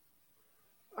mean,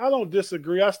 I don't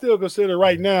disagree. I still consider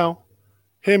right now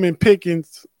him and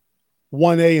Pickens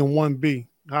 1A and 1B,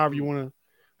 however you want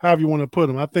to put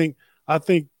them. I think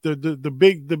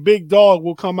the big dog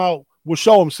will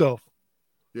show himself.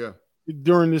 Yeah.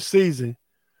 During this season.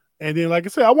 And then, like I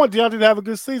said, I want Deontay to have a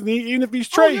good season, even if he's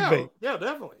trade bait. Yeah,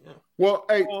 definitely. Yeah. Well,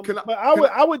 hey,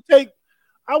 I would take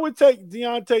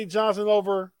Deontay Johnson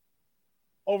over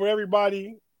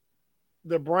everybody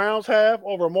the Browns have,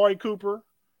 over Amari Cooper.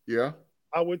 Yeah.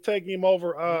 I would take him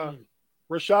over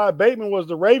Rashad Bateman was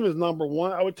the Ravens' number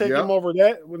one. I would take him over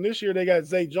that. When this year they got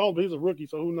Zay Jones, but he's a rookie,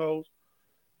 so who knows?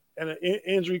 And an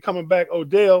injury coming back,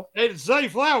 Odell. Hey, it's Zay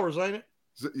Flowers, ain't it?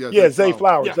 Zay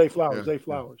Flowers. Yeah. Zay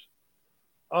Flowers.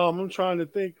 I'm trying to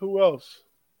think who else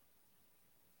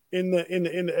in the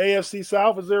AFC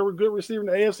South. Is there a good receiver in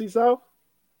the AFC South?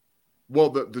 Well,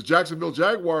 the Jacksonville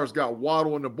Jaguars got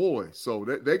Waddle and the boys, so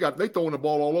they throwing the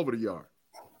ball all over the yard.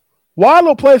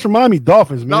 Waddle plays for Miami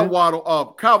Dolphins, man. Not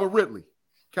Waddle. Calvin Ridley.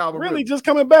 Ridley just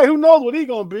coming back. Who knows what he's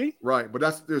gonna be? Right, but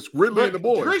it's Ridley and the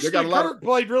boys. Christian Kirk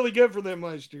played really good for them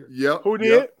last year. Yep. Who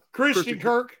did? Christian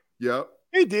Kirk. Yep.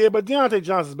 He did, but Deontay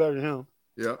Johnson's better than him.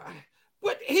 Yep.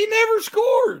 But he never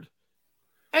scored.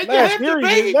 And last year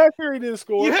he didn't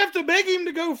score. You have to beg him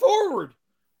to go forward.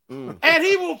 And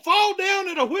he will fall down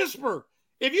at a whisper.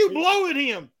 If you blow at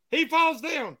him, he falls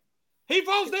down. He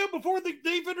falls down before the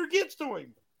defender gets to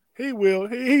him. He will.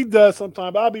 He does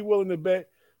sometimes. I'll be willing to bet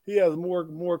he has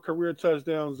more career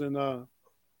touchdowns than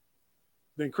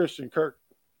Christian Kirk.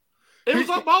 It was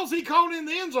like balls he caught in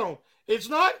the end zone. It's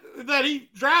not that he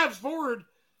drives forward.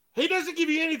 He doesn't give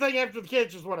you anything after the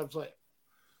catch is what I'm saying.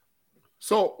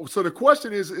 So the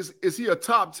question is he a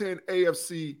top 10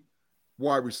 AFC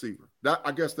wide receiver?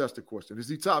 I guess that's the question. Is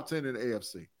he top 10 in the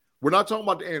AFC? We're not talking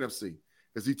about the NFC.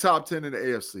 Is he top 10 in the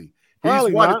AFC?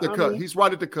 He's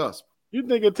right at the cusp. You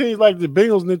think of teams like the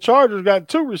Bengals and the Chargers got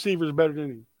 2 receivers better than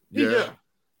him.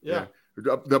 Yeah.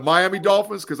 The Miami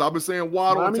Dolphins, because I've been saying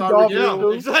Waddle and Tyreek.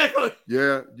 Yeah, exactly.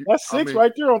 Yeah. That's 6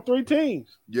 right there on 3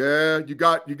 teams. Yeah, you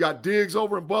got Diggs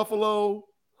over in Buffalo.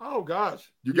 Oh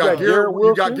gosh. You got Garrett Wilson.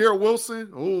 You got Garrett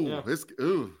Wilson.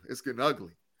 It's getting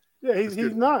ugly. Yeah, he's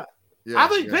not. Yeah, I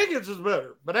think Pickens is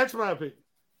better, but that's my opinion.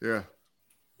 Yeah.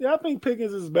 Yeah, I think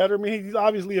Pickens is better. I mean, he's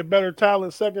obviously a better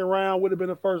talent. Second round would have been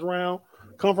the first round.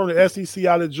 Come from the SEC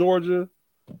out of Georgia.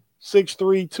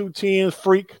 6'3", 210,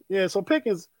 freak. Yeah, so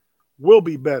Pickens will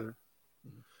be better.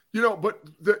 But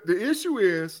the issue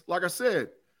is, like I said,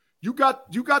 you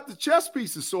got the chess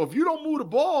pieces. So if you don't move the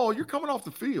ball, you're coming off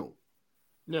the field.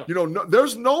 Yeah.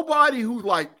 There's nobody who,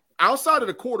 like, outside of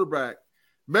the quarterback,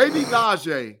 maybe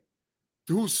Najee,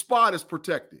 whose spot is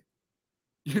protected.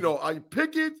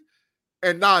 Pickett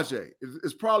and Najee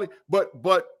is probably, but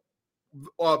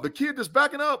the kid that's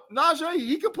backing up Najee,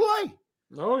 he can play.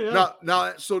 Oh yeah.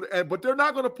 But they're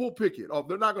not going to pull Pickett.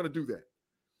 They're not going to do that.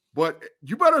 But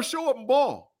you better show up and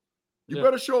ball. You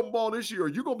better show up and ball this year, or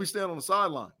you're going to be standing on the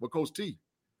sideline with Coach T.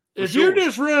 If you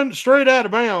just run straight out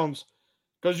of bounds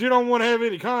because you don't want to have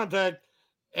any contact,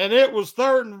 and it was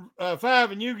 3rd and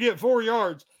 5, and you get 4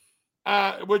 yards,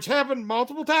 which happened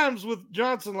multiple times with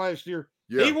Johnson last year,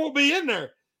 he won't be in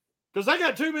there because they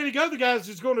got too many other guys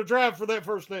that's going to drive for that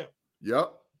first down.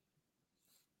 Yep.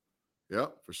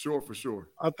 Yep, for sure.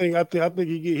 I think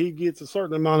he gets a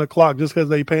certain amount of clock just because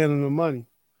they paying him the money.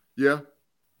 Yeah.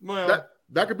 Well,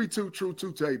 that could be true,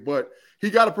 Tate, but he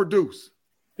got to produce.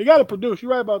 You're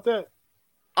right about that.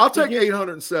 I'll take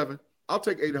 807. I'll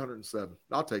take 807.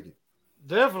 I'll take it.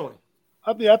 Definitely.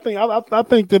 I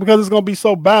think that because it's going to be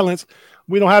so balanced,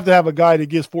 we don't have to have a guy that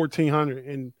gets 1,400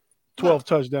 and 12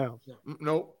 touchdowns.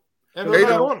 Nope.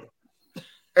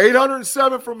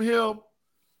 807 from him,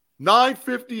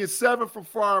 950 and 7 from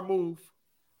Freiermuth,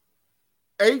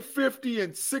 850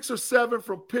 and 6 or 7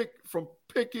 from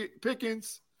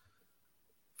Pickens,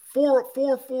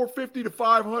 450 to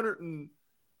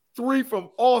 503 from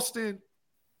Austin,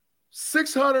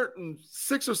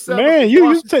 606 or 7. Man,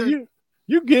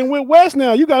 you getting with West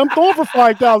now. You got him throwing for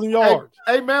 5,000 yards.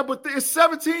 Hey, man, but it's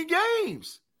 17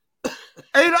 games.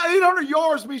 800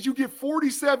 yards means you get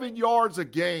 47 yards a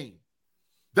game.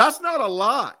 That's not a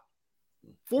lot.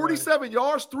 47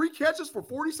 yards, 3 catches for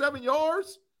 47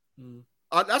 yards.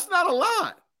 That's not a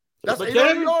lot. That's But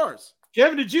 800 yards.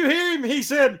 Kevin, did you hear him? He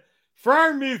said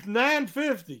Freiermuth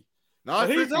 950.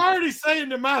 He's already saying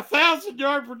to my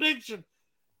 1,000-yard prediction,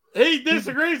 he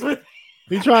disagrees with me.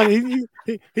 He's trying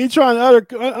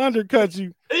to undercut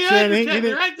you. He undercut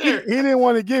me right there. He didn't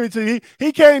want to give it to you.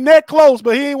 He came that close,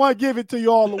 but he didn't want to give it to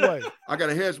you all the way. I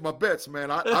gotta hedge my bets,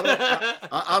 man.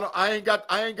 I ain't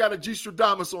got a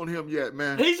G-Stradamus on him yet,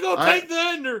 man. He's gonna take the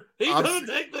under. Gonna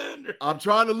take the under. I'm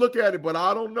trying to look at it, but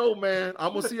I don't know, man.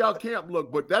 I'm gonna see how camp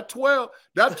look. But that 12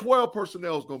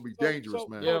 personnel is gonna be dangerous,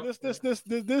 man. So this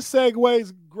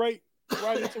segues great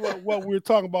right into what we were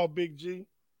talking about, Big G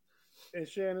and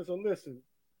Shannon. So listen,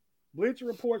 Bleacher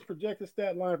Report's projected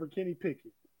stat line for Kenny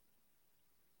Pickett.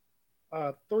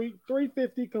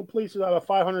 350 completions out of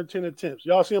 510 attempts.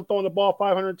 Y'all see him throwing the ball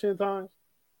 510 times?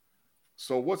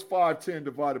 So what's 510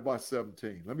 divided by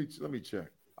 17? Let me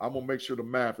check. I'm gonna make sure the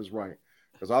math is right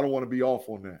because I don't want to be off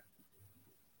on that.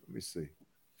 Let me see.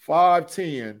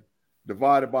 510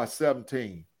 divided by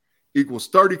 17 equals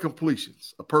 30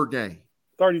 completions per game.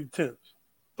 30 attempts.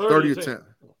 30 attempts.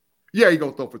 Yeah, he's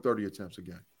gonna throw for 30 attempts a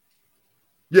game.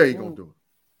 Yeah, he's gonna do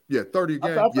it. Yeah, 30 a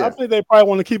game. I think they probably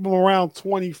want to keep him around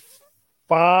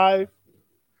 25.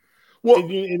 Well,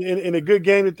 in a good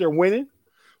game that they're winning.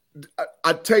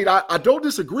 I tell you, I don't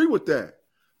disagree with that.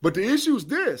 But the issue is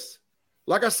this.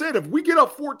 Like I said, if we get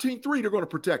up 14-3, they're going to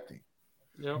protect him.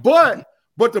 Yeah. But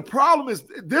the problem is,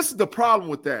 this is the problem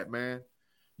with that, man.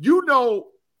 You know,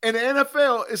 in the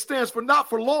NFL, it stands for not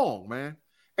for long, man.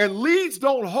 And leads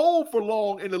don't hold for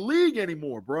long in the league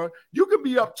anymore, bro. You can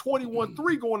be up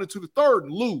 21-3 going into the third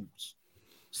and lose.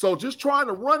 So just trying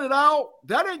to run it out,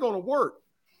 that ain't going to work.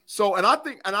 So, and I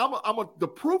think, and the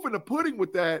proof in the pudding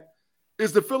with that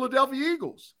is the Philadelphia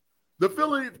Eagles. The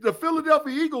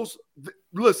Philadelphia Eagles,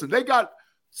 listen, they got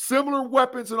similar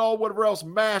weapons and all whatever else,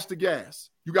 mash the gas.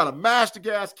 You got to mash the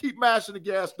gas, keep mashing the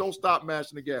gas, don't stop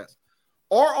mashing the gas.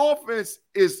 Our offense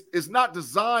is not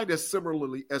designed as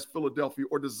similarly as Philadelphia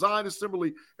or designed as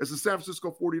similarly as the San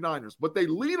Francisco 49ers, but they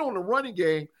lean on the running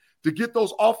game to get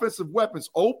those offensive weapons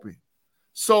open.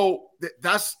 So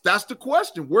that's the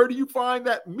question. Where do you find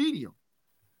that medium?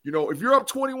 You know, if you're up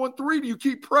 21-3, do you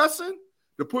keep pressing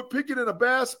to put Pickett in a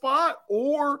bad spot,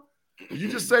 or you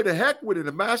just say the heck with it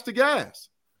and mash the gas?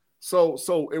 So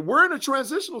and we're in a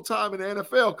transitional time in the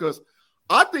NFL because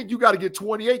I think you got to get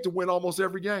 28 to win almost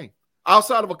every game.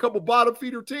 Outside of a couple bottom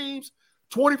feeder teams,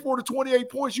 24 to 28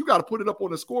 points, you got to put it up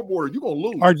on the scoreboard or you're going to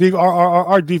lose.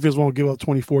 Our defense won't give up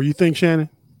 24. You think, Shannon?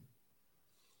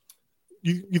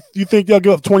 You think they'll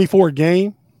give up 24 a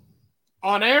game?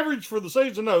 On average for the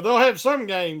season, no. They'll have some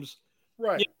games,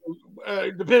 right?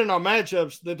 Depending on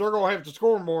matchups, that they're going to have to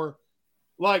score more,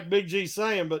 like Big G's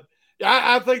saying. But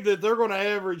I think that they're going to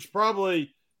average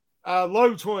probably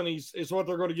low 20s is what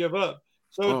they're going to give up.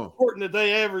 So it's important that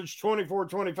they average 24,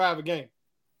 25 a game.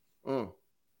 24,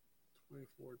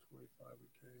 25 a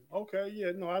game. Okay,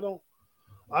 yeah, no,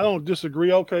 I don't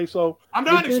disagree. Okay, so I'm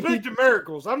not expecting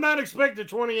miracles. I'm not expecting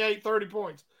 28, 30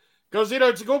 points because,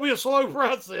 it's going to be a slow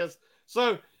process.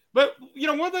 So, but,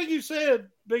 one thing you said,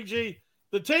 Big G,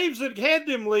 the teams that had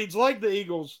them leads, like the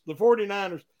Eagles, the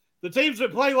 49ers, the teams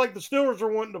that play like the Steelers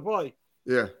are wanting to play.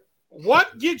 Yeah.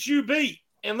 What gets you beat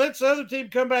and lets the other team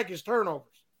come back is turnovers.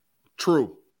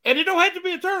 True. And it don't have to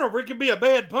be a turnover. It can be a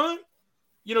bad punt,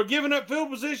 giving up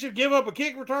field position, give up a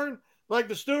kick return like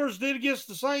the Steelers did against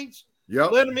the Saints.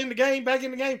 Yep. Let them in the game, back in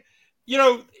the game.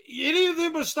 Any of the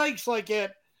mistakes like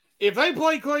that, if they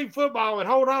play clean football and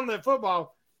hold on to that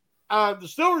football, the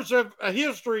Steelers have a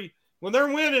history when they're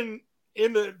winning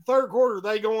in the third quarter,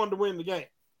 they go on to win the game.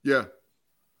 Yeah.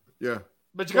 Yeah.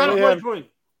 But you got to play clean.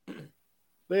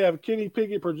 They have Kenny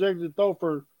Pickett projected to throw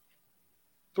for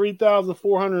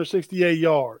 3,468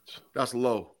 yards. That's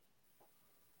low.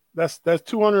 That's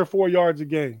 204 yards a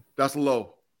game. That's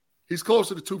low. He's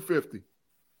closer to 250.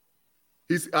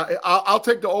 I'll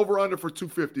take the over/under for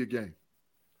 250 a game.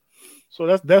 So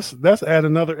that's add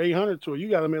another 800 to it. You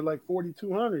got him at like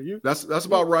 4,200. That's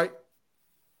about right.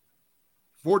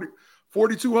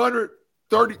 4,200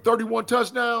 31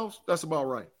 touchdowns. That's about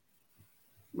right.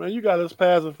 Man, you got us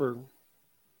passing for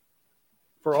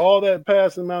all that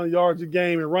passing amount of yards a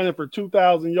game and running for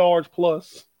 2,000 yards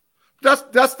plus.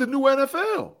 That's the new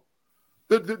NFL.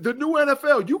 The new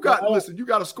NFL. You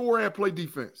got to score and play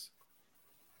defense.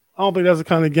 I don't think that's the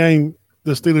kind of game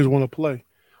the Steelers want to play.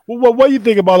 Well, what do you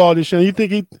think about all this, Shane? You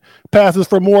think he passes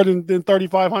for more than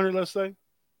 3,500, let's say?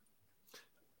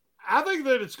 I think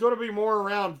that it's going to be more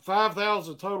around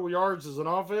 5,000 total yards as an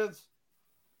offense.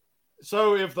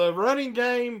 So if the running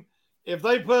game, if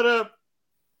they put up,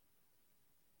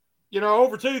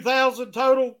 over 2,000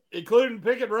 total, including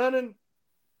Pickett running,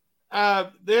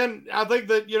 then I think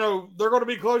that, they're going to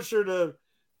be closer to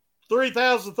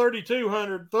 3,000,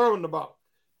 3,200 throwing the ball.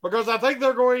 Because I think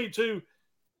they're going to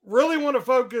really want to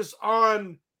focus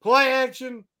on play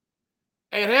action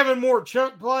and having more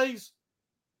chunk plays,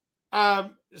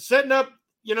 setting up,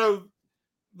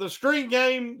 the screen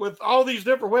game with all these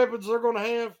different weapons they're going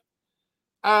to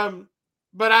have.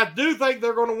 But I do think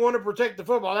they're going to want to protect the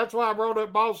football. That's why I brought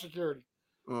up ball security.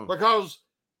 Because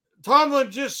Tomlin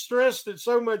just stressed it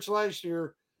so much last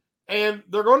year, and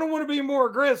they're going to want to be more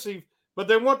aggressive, but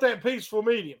they want that peaceful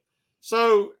medium.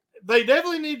 So they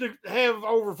definitely need to have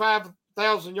over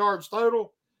 5,000 yards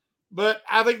total, but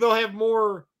I think they'll have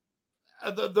more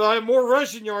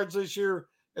rushing yards this year,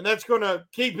 and that's going to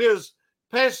keep his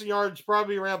passing yards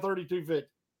probably around 3,250.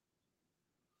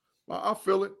 I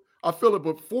feel it,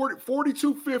 but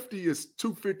 4,250 is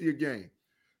 250 a game.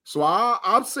 So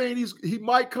I'm saying he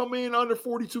might come in under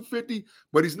 4,250,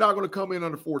 but he's not going to come in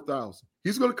under 4,000.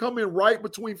 He's going to come in right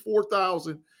between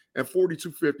 4,000 and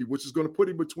 4,250, which is going to put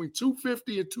him between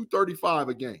 250 and 235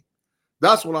 a game.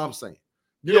 That's what I'm saying.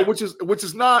 You know, which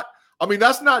is not. I mean,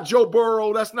 that's not Joe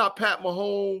Burrow. That's not Pat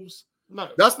Mahomes. No,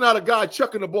 that's not a guy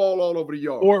chucking the ball all over the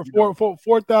yard.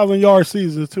 4,000 yard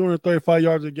season is 235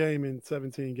 yards a game in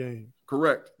 17 games.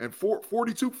 Correct. And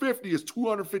 4,250 is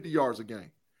 250 yards a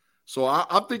game. So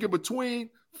I'm thinking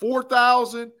between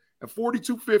 4,000 and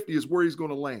 4,250 is where he's going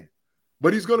to land.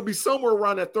 But he's going to be somewhere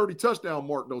around that 30 touchdown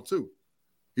mark, though, too.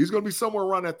 He's going to be somewhere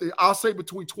around that. I'll say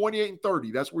between 28 and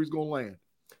 30. That's where he's going to land.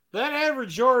 That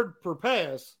average yard per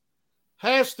pass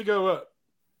has to go up.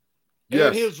 Yes.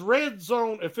 And his red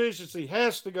zone efficiency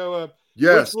has to go up.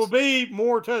 Yes. Which will be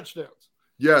more touchdowns.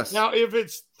 Yes. Now, if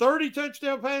it's 30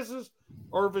 touchdown passes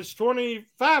or if it's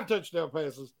 25 touchdown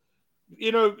passes,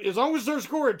 as long as they're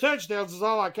scoring touchdowns is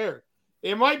all I care.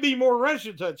 It might be more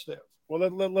rushing touchdowns. Well,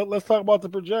 let's talk about the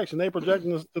projection. They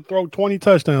projecting us to throw 20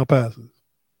 touchdown passes.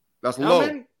 That's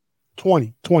low.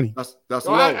 20. That's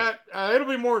low. It'll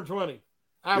be more than 20,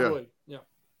 I believe. Yeah.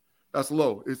 That's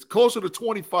low. It's closer to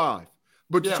 25,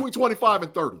 but between 25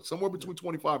 and 30, somewhere between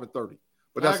 25 and 30.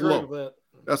 But that's low. With that.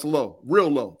 That's low, real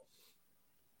low.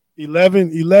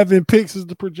 11 picks is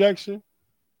the projection.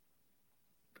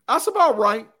 That's about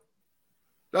right.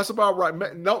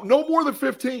 No more than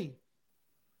 15.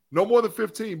 No more than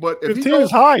 15. But if 15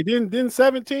 is high. Didn't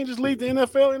 17 just lead the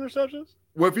NFL interceptions?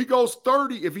 Well, if he goes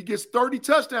 30, if he gets 30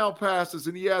 touchdown passes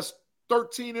and he has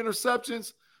 13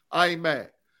 interceptions, I ain't mad.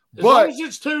 As long as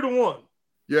it's 2-1.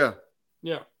 Yeah.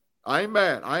 Yeah. I ain't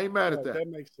mad at that. That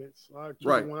makes sense.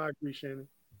 Right. I agree, Shannon.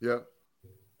 Yeah.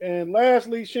 And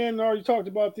lastly, Shannon already talked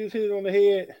about this, hit it on the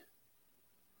head.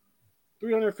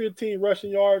 315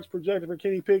 rushing yards projected for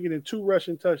Kenny Pickett and 2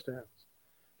 rushing touchdowns.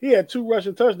 He had 2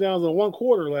 rushing touchdowns in 1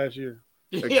 quarter last year.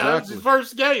 Exactly. Yeah, that was his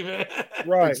first game.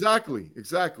 Right. Exactly.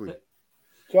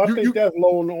 So I think that's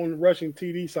low on the rushing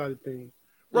TD side of things.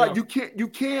 Right. Yeah. You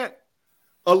can't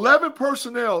 11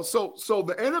 personnel. So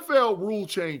the NFL rule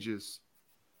changes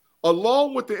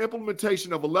along with the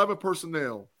implementation of 11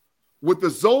 personnel with the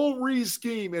zone read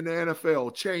scheme in the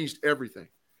NFL changed everything.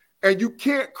 And you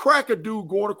can't crack a dude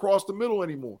going across the middle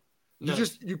anymore.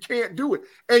 You can't do it.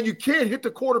 And you can't hit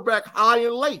the quarterback high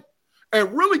and late.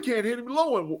 And really can't hit him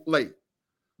low and late.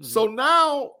 Mm-hmm. So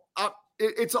now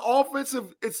it's an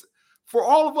offensive. It's for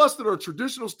all of us that are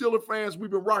traditional Steeler fans,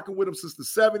 we've been rocking with them since the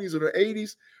 70s or the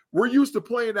 80s. We're used to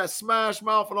playing that smash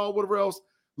mouth and all whatever else.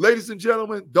 Ladies and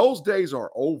gentlemen, those days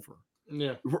are over.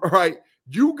 Yeah. Right?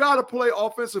 You got to play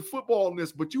offensive football in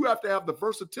this, but you have to have the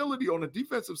versatility on the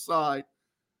defensive side.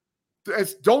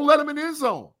 Don't let them in the end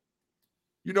zone.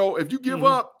 If you give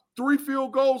up 3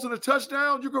 field goals and a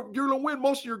touchdown, you're going to win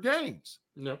most of your games.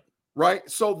 Yep. Right?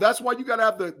 So that's why you got to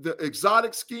have the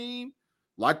exotic scheme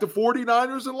like the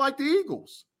 49ers and like the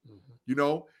Eagles.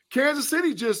 Mm-hmm. Kansas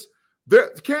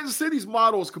City's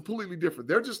model is completely different.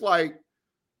 They're just like,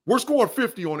 we're scoring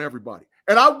 50 on everybody.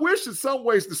 And I wish in some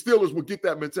ways the Steelers would get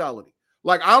that mentality.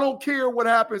 Like, I don't care what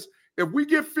happens. If we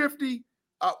get 50,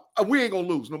 we ain't going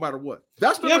to lose no matter what.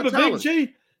 That's the mentality. But Big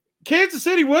G, Kansas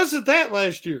City wasn't that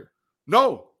last year.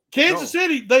 No. Kansas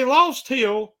City, they lost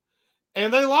Hill,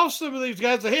 and they lost some of these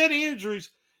guys. They had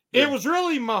injuries. Yeah. It was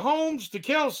really Mahomes to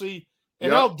Kelsey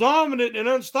and how dominant and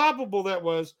unstoppable that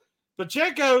was.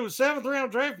 Pacheco,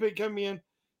 7th-round draft pick, come in,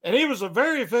 and he was a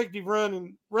very effective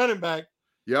running back.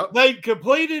 Yep. They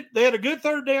had a good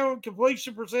third down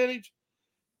completion percentage,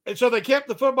 and so they kept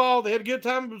the football. They had a good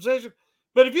time of possession.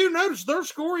 But if you notice, their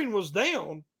scoring was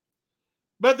down,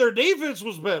 but their defense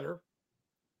was better.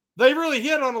 They really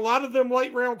hit on a lot of them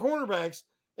late-round cornerbacks,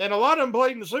 and a lot of them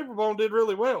played in the Super Bowl and did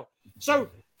really well. So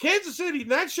Kansas City,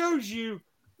 that shows you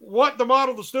what the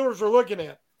model the Steelers are looking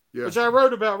at, which I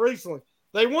wrote about recently.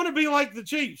 They want to be like the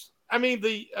Chiefs. I mean,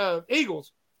 the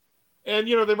Eagles. And,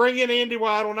 they bring in Andy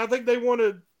Waddle, and I think they want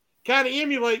to kind of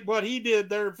emulate what he did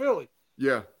there in Philly.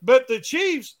 Yeah. But the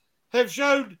Chiefs have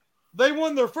showed they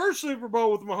won their first Super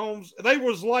Bowl with Mahomes. They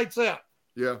was lights out.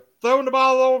 Yeah. Throwing the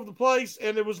ball all over the place,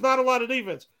 and it was not a lot of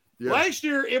defense. Yeah. Last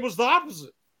year, it was the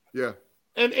opposite. Yeah.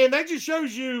 And that just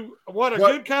shows you what a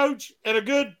good coach and a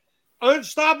good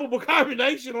unstoppable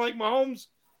combination like Mahomes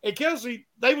and Kelsey,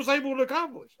 they was able to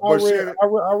accomplish. I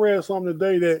read something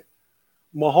today that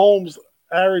Mahomes'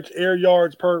 average air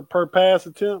yards per pass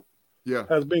attempt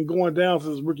has been going down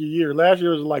since his rookie year. Last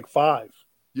year was like 5.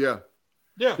 Yeah.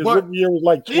 Yeah. His rookie year was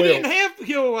like 12. He didn't have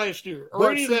Hill last year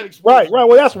or any of that experience. Right.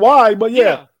 Well, that's why. But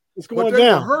it's going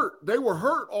down. They were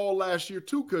hurt all last year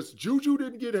too because Juju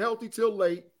didn't get healthy till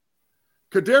late.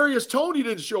 Kadarius Toney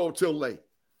didn't show up till late.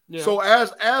 Yeah. So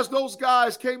as those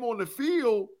guys came on the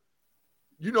field,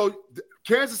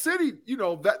 Kansas City,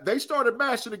 that they started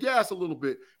mashing the gas a little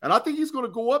bit. And I think he's going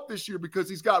to go up this year because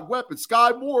he's got weapons.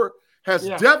 Sky Moore has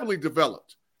definitely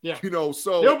developed. Yeah.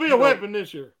 So he'll be a weapon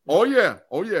this year. Oh yeah.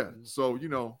 So,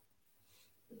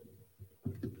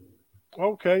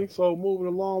 Okay, so moving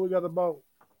along, we got about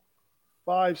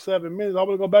 5-7 minutes. I'm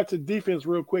going to go back to defense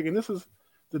real quick. And this is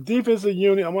the defensive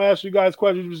unit. I'm going to ask you guys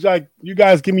questions. You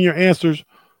guys give me your answers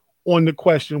on the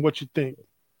question, what you think.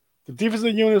 The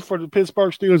defensive unit for the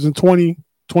Pittsburgh Steelers in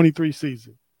 2023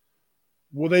 season.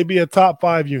 Will they be a top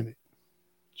 5 unit?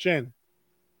 Shannon.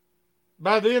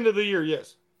 By the end of the year,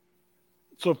 yes.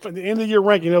 So for the end of the year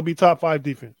ranking, they'll be top 5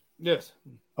 defense. Yes.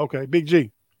 Okay, Big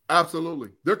G.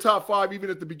 Absolutely. They're top 5 even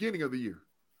at the beginning of the year.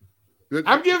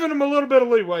 I'm giving them a little bit of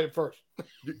leeway at first.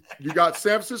 You got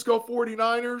San Francisco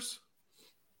 49ers.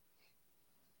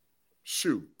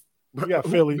 Shoot. You got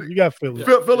Philly.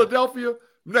 Philadelphia.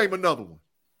 Name another one.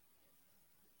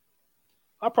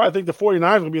 I probably think the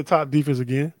 49ers will be a top defense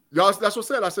again. That's what I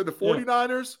said. I said the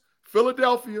 49ers,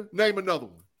 Philadelphia, name another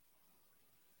one.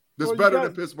 That's better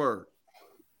than Pittsburgh.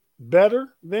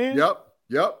 Better than?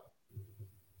 Yep.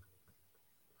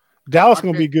 Dallas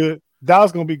going to be good.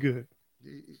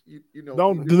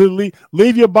 Don't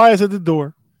leave your bias at the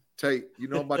door. Tate,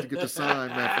 I'm about to get the sign,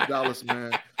 man, for Dallas,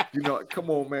 man. Come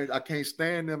on, man. I can't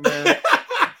stand them, man.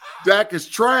 Dak is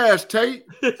trash, Tate.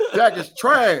 Dak is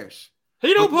trash.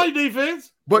 He don't play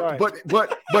defense.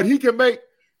 But he can make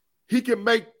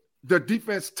the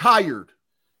defense tired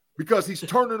because he's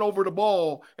turning over the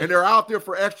ball and they're out there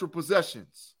for extra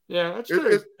possessions. Yeah, that's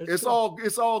true. It's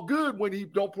all good when he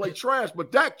don't play trash,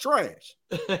 but Dak trash.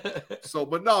 So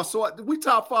we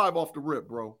top 5 off the rip,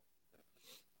 bro.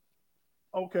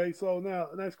 Okay, so now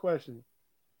next question.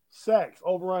 Sacks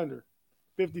over under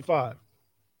 55.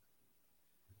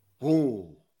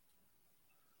 Ooh.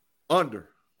 Under.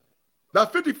 Now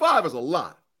 55 is a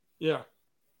lot. Yeah.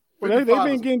 Well,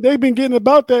 they've been getting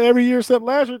about that every year except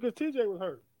last year because TJ was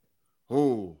hurt.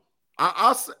 Oh.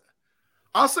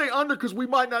 I'll say under because we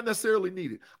might not necessarily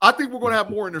need it. I think we're going to have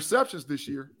more interceptions this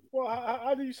year. Well,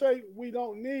 how do you say we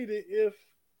don't need it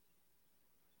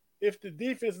if the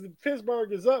defense of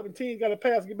Pittsburgh is up and team got to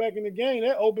pass, get back in the game?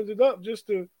 That opens it up just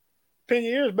to pin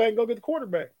your ears back and go get the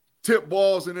quarterback. Tip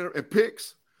balls and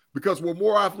picks because we're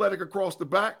more athletic across the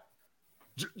back.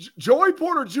 Joey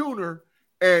Porter Jr.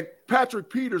 and Patrick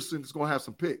Peterson is going to have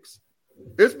some picks.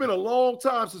 It's been a long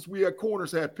time since we had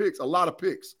corners had picks, a lot of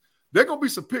picks. There's going to be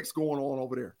some picks going on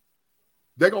over there.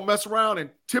 They're going to mess around and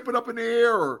tip it up in the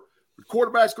air, or the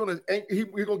quarterback's going to he's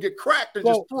going to get cracked and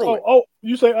just throw it. Oh,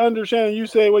 you say under, Shannon. You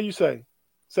say what you say.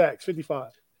 Sacks,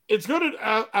 55. It's going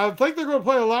to – I think they're going to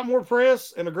play a lot more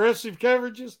press and aggressive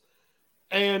coverages.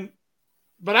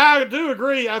 But I do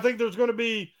agree. I think there's going to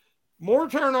be more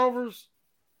turnovers,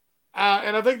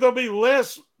 and I think there'll be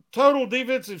less total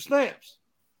defensive snaps.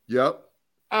 Yep.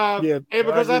 And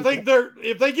because I think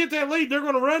if they get that lead, they're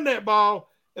going to run that ball,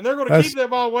 and they're going to keep that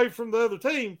ball away from the other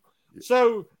team.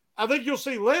 So I think you'll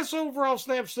see less overall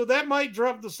snaps. So that might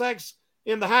drop the sacks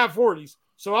in the high 40s.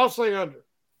 So I'll say under.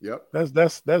 Yep.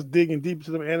 That's digging deep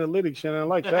into the analytics, Shannon. I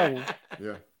like that one.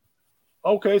 Yeah.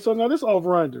 Okay, so now this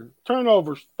over-under.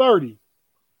 Turnovers, 30.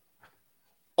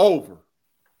 Over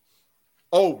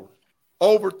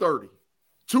 30.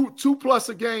 Two plus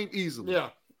a game easily. Yeah.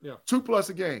 2 plus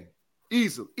a game.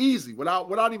 Easy,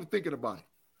 without even thinking about it.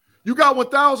 You got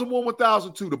 1,001,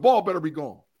 1,002. The ball better be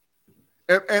gone.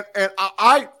 And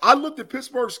I looked at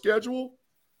Pittsburgh's schedule.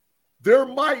 There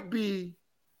might be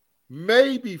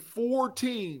maybe 4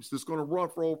 teams that's going to run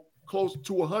for close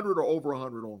to 100 or over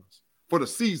 100 on us for the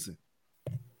season.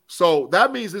 So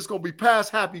that means it's going to be pass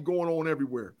happy going on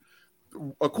everywhere.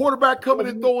 A quarterback coming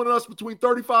in throwing us between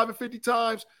 35 and 50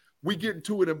 times, we getting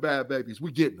 2 of them bad babies.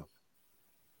 We getting them.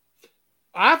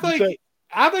 I think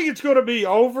it's going to be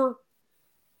over.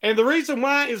 And the reason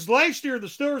why is last year the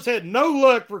Steelers had no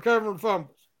luck recovering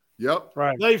fumbles. Yep.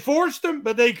 Right. They forced them,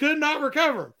 but they could not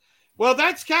recover them. Well,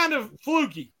 that's kind of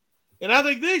fluky. And I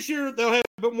think this year they'll have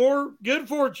a bit more good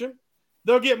fortune.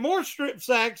 They'll get more strip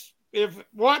sacks if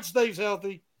Watt stays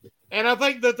healthy. And I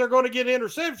think that they're going to get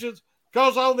interceptions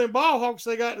because all them ball hawks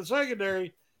they got in the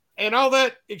secondary and all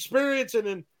that experience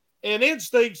and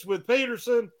instincts with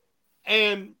Peterson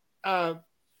and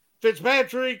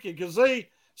Fitzpatrick and Kazee.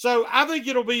 So I think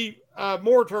it'll be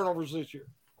more turnovers this year.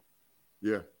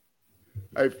 Yeah.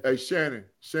 Hey, Shannon,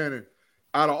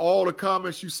 out of all the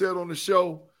comments you said on the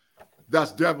show,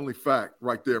 that's definitely fact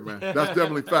right there, man. That's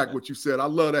definitely fact what you said. I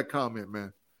love that comment,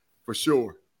 man, for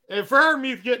sure. And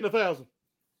Freiermuth getting 1,000.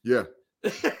 Yeah.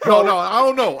 No, I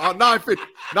don't know.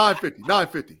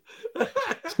 950.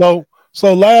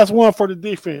 So last one for the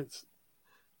defense.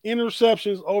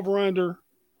 Interceptions over under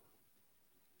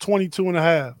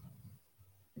 22.5.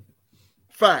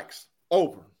 Facts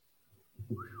over.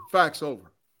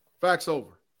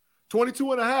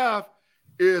 22.5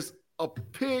 is a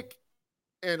pick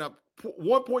and a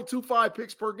 1.25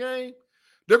 picks per game.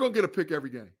 They're going to get a pick every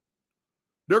game.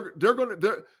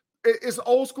 It's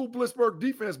old school Blitzburg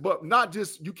defense, but not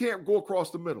just, you can't go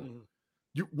across the middle.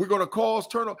 Mm-hmm. We're going to cause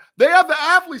turnovers. They have the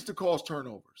athletes to cause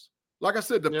turnovers. Like I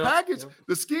said, the package,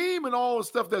 the scheme and all the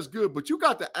stuff, that's good, but you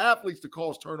got the athletes to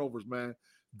cause turnovers, man.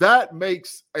 That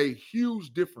makes a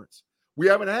huge difference. We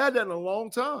haven't had that in a long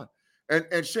time.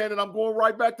 And Shannon, I'm going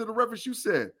right back to the reference you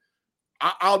said.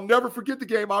 I'll never forget the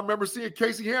game. I remember seeing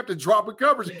Casey Hampton drop in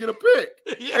coverage and get a pick.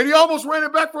 And he almost ran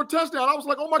it back for a touchdown. I was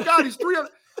like, oh my God, he's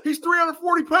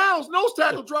 340 pounds, nose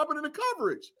tackle dropping in the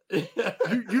coverage.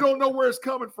 You don't know where it's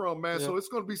coming from, man. Yeah. So it's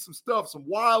going to be some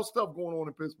wild stuff going on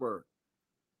in Pittsburgh.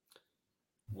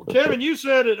 Well, Kevin, you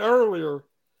said it earlier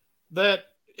that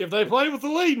if they play with the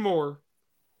lead more,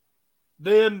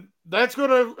 then that's going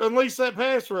to unleash that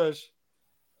pass rush.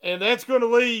 And that's going to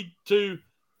lead to,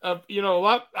 a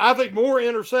lot, I think, more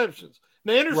interceptions.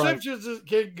 Now, interceptions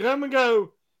can come and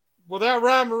go without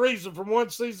rhyme or reason from one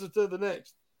season to the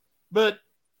next. But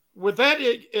with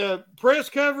that press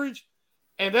coverage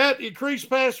and that increased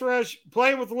pass rush,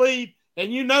 playing with the lead,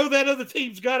 and that other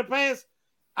team's got to pass,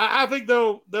 I think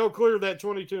they'll clear that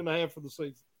 22.5 for the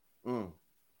season.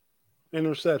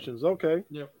 Interceptions, okay.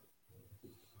 Yep.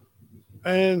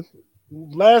 And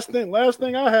last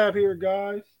thing I have here,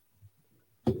 guys,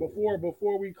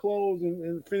 before we close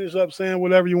and finish up saying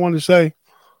whatever you want to say,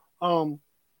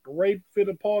 Ray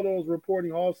Fittipaldo is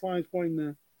reporting all signs pointing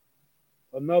to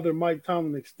another Mike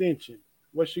Tomlin extension.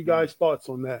 What's your guys' thoughts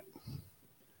on that?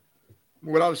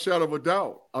 Without a shadow of a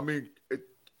doubt. I mean,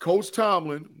 Coach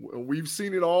Tomlin, we've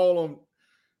seen it all on,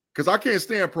 because I can't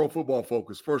stand Pro Football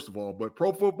Focus, first of all, but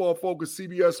Pro Football Focus,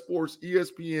 CBS Sports,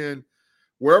 ESPN,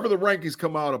 wherever the rankings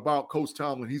come out about Coach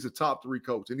Tomlin, he's a top 3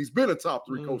 coach, and he's been a top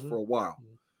 3 coach for a while.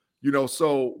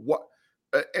 So what?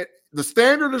 The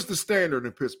standard is the standard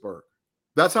in Pittsburgh.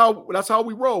 That's how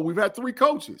we roll. We've had 3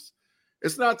 coaches.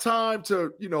 It's not time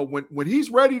to, when he's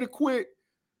ready to quit,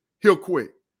 he'll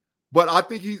quit. But I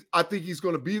think he's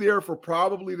going to be there for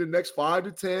probably the next 5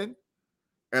 to 10.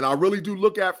 And I really do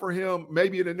look at for him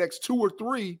maybe in the next 2 or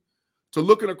 3 to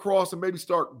looking across and maybe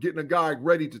start getting a guy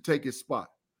ready to take his spot.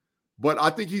 But I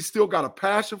think he's still got a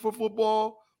passion for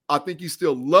football. I think he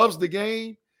still loves the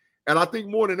game. And I think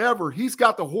more than ever, he's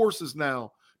got the horses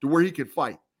now to where he can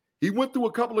fight. He went through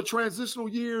a couple of transitional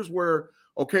years where,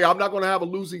 okay, I'm not going to have a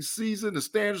losing season. The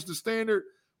standard's the standard.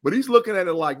 But he's looking at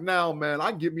it like, now, man,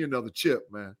 I can get me another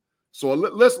chip, man. So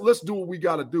let's do what we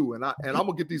got to do. And I'm going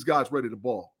to get these guys ready to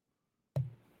ball.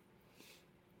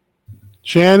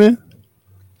 Shannon?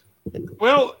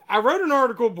 Well, I wrote an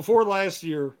article before last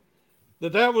year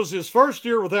that was his first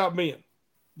year without men,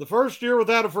 the first year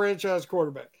without a franchise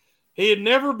quarterback. He had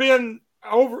never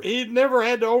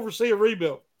had to oversee a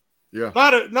rebuild. Yeah.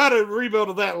 Not a rebuild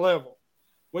of that level.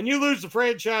 When you lose the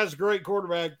franchise great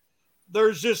quarterback,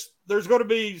 there's going to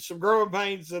be some growing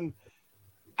pains. And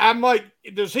I'm like,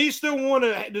 does he still want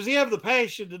to? Does he have the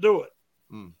passion to do it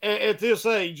at this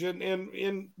age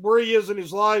and where he is in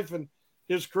his life and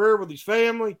his career with his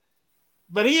family?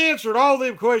 But he answered all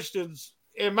them questions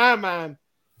in my mind.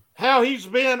 How he's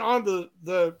been on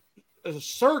the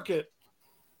circuit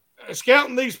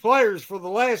scouting these players for the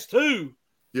last two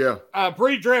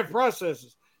pre-draft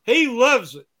processes. He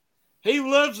loves it. He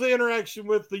loves the interaction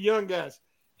with the young guys.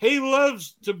 He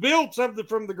loves to build something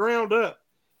from the ground up.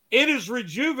 It has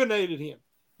rejuvenated him.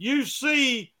 You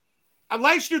see,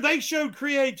 last year they showed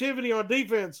creativity on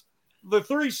defense. The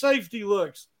 3 safety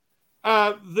looks,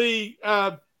 going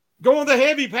the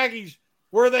heavy package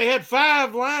where they had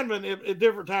 5 linemen at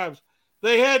different times.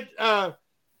 They had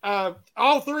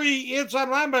all 3 inside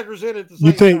linebackers in at the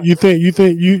same time. You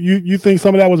think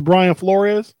some of that was Brian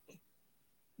Flores?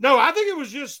 No, I think it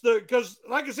was just because,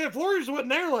 like I said, Flores wasn't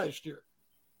there last year.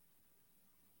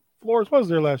 Flores was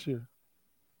there last year.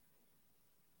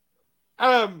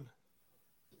 Well,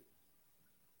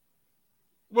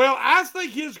 I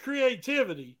think his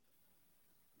creativity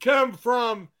come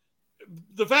from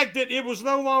the fact that it was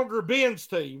no longer Ben's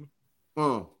team,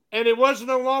 and it was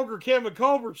no longer Kevin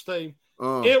Colbert's team.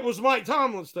 It was Mike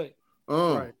Tomlin's team.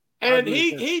 Right. And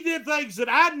he did things that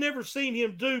I'd never seen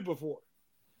him do before.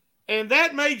 And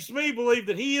that makes me believe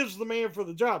that he is the man for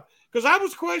the job. Because I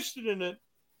was questioning it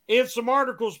in some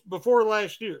articles before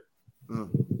last year.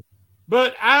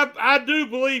 But I do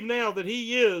believe now that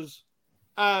he is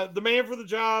the man for the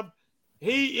job.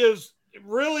 He is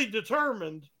really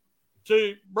determined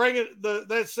to bring that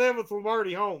 7th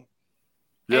Lombardi home.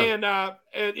 Yeah.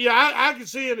 I can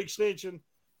see an extension.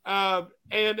 And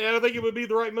I think it would be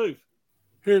the right move.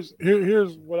 Here's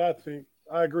what I think.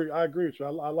 I agree with you.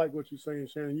 I like what you're saying,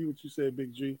 Shannon. What you said,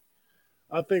 Big G.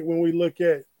 I think when we look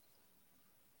at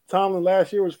Tomlin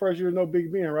last year was first year with no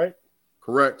Big Ben, right?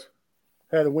 Correct.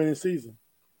 Had a winning season.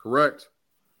 Correct.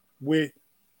 With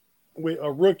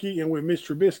a rookie and with Mitch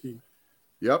Trubisky.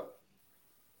 Yep.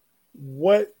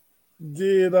 What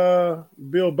did Bill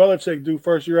Belichick do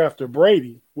first year after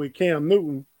Brady with Cam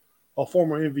Newton, a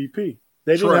former MVP?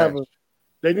 They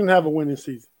didn't have a winning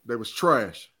season. They was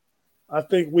trash. I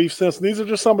think we've since these are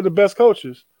just some of the best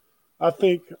coaches. I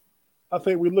think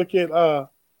we look at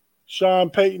Sean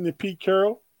Payton and Pete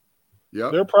Carroll. Yeah,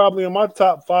 they're probably in my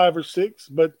top 5 or 6,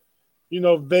 but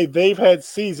they've had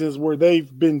seasons where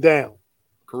they've been down.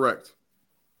 Correct.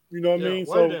 You know what I mean?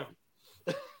 Way down.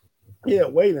 Yeah,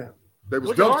 way down. They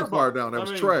was dumpster fire down. That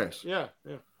was trash. Yeah.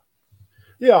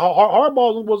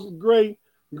 Harbaugh was great.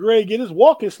 Greg get his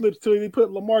walking slips to it. He put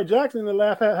Lamar Jackson in the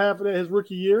last half of that his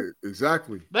rookie year.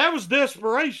 Exactly. That was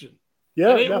desperation.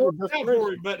 Yeah, that was desperation.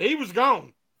 For him, but he was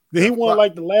gone. Then he won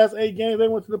like the last 8 games. They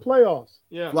went to the playoffs.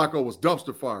 Yeah. Flacco was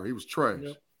dumpster fire. He was trash.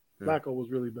 Yep. Yeah. Flacco was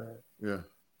really bad. Yeah.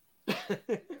 I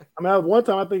mean, one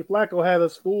time I think Flacco had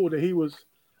us fooled that he was.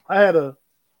 I had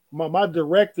my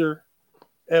director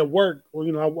at work.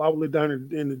 Well, I live down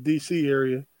in the D.C.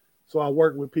 area, so I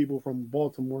worked with people from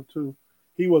Baltimore too.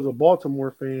 He was a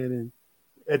Baltimore fan, and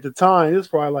at the time, it's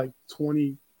probably like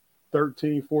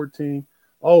 2013, 14.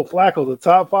 Oh, Flacco's a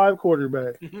top 5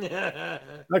 quarterback.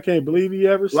 I can't believe he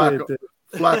ever said that.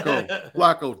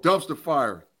 Flacco, dumpster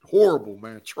fire. Horrible,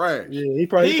 man. Trash. Yeah,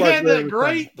 he had that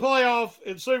great playoff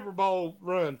and Super Bowl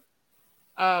run.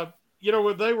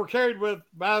 When they were carried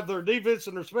by their defense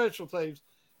and their special teams.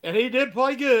 And he did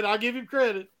play good. I'll give him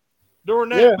credit during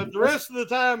that. Yeah. But the rest of the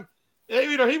time,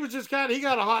 he was just he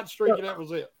got a hot streak and that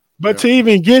was it. But to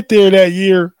even get there that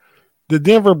year, the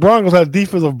Denver Broncos had a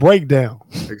defensive breakdown.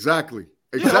 Exactly.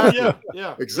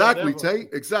 Yeah. Exactly, Tate.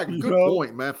 Exactly. Good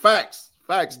point, man. Facts,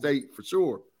 Tate, for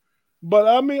sure. But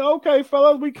I mean, okay,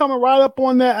 fellas, we coming right up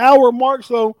on that hour mark.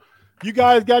 So you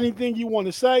guys got anything you want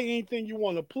to say, anything you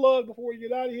want to plug before we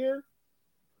get out of here?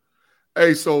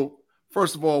 Hey, so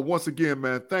first of all, once again,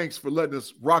 man, thanks for letting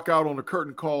us rock out on the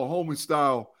curtain call, homie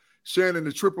style. Shannon,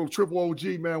 the triple OG,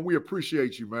 man, we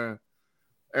appreciate you, man.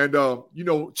 And,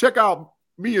 check out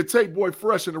me and Tate Boy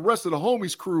Fresh and the rest of the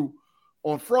Homies crew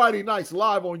on Friday nights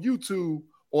live on YouTube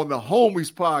on the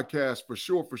Homies podcast for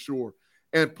sure.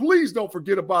 And please don't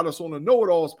forget about us on the Know It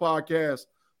Alls podcast.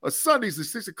 Sundays at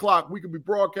 6 o'clock, we can be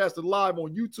broadcasted live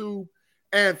on YouTube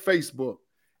and Facebook.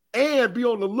 And be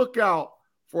on the lookout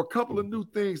for a couple of new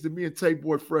things that me and Tate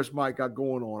Boy Fresh might got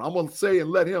going on. I'm going to say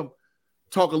and let him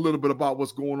talk a little bit about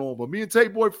what's going on. But me and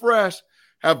Tate Boy Fresh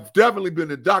have definitely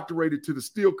been indoctrinated to the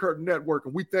Steel Curtain Network,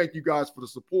 and we thank you guys for the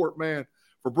support, man,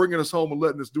 for bringing us home and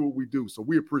letting us do what we do. So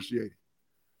we appreciate it.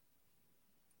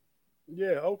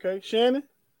 Yeah, okay. Shannon?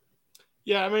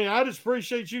 Yeah, I mean, I just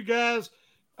appreciate you guys.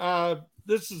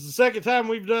 This is the second time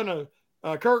we've done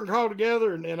a curtain call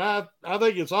together, and I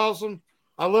think it's awesome.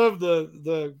 I love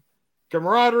the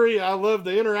camaraderie. I love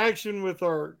the interaction with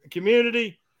our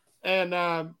community, and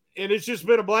it's just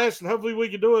been a blast. And hopefully we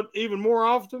can do it even more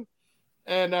often.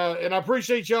 And I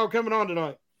appreciate y'all coming on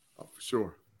tonight. Oh, for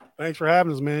sure. Thanks for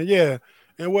having us, man. Yeah,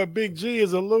 and what Big G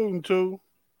is alluding to,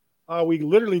 we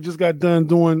literally just got done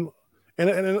doing,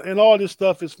 and all this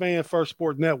stuff is Fan First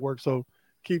Sport Network. So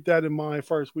keep that in mind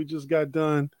first. We just got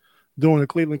done doing the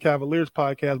Cleveland Cavaliers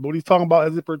podcast. But what he's talking about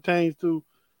as it pertains to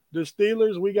the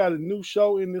Steelers, we got a new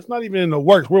show, and it's not even in the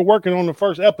works. We're working on the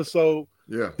first episode.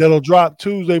 Yeah, that'll drop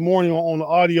Tuesday morning on the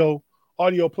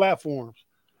audio platforms.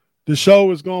 The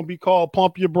show is going to be called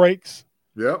Pump Your Brakes.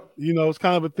 Yep. You know, it's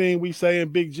kind of a thing we say,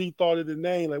 and Big G thought of the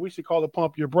name. Like, we should call it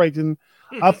Pump Your Brakes. And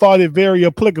I thought it very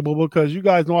applicable because you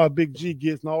guys know how Big G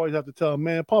gets, and I always have to tell him,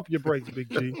 man, pump your brakes, Big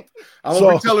G. I'm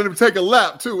going to be telling him to take a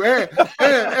lap, too. And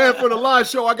for the live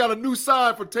show, I got a new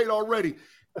sign for Tate already.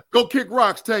 Go kick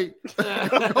rocks, Tate.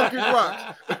 Go kick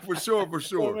rocks. For sure.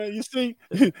 Oh, man,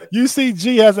 you see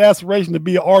G has aspiration to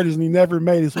be an artist, and he never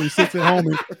made it, so he sits at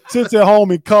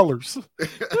home in colors.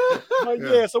 But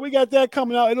yeah, so we got that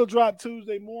coming out. It'll drop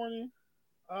Tuesday morning.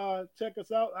 Check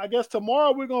us out. I guess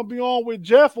tomorrow we're gonna be on with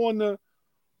Jeff on the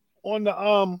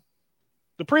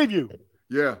preview.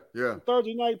 Yeah.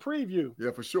 Thursday night preview.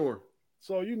 Yeah, for sure.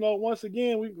 So once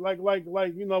again, we like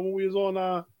when we was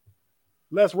on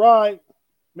Let's Ride,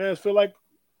 man, it feel like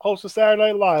hosting Saturday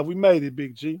Night Live. We made it,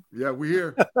 Big G. Yeah, we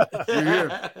here.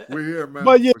 We're here, man.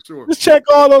 But yeah, for sure. Just check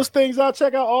all those things out.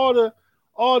 Check out all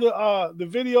the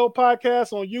video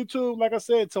podcasts on YouTube. Like I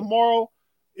said, tomorrow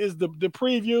is the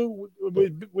preview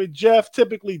with Jeff,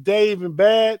 typically Dave and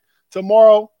Bad.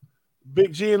 Tomorrow,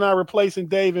 Big G and I replacing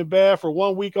Dave and Bad for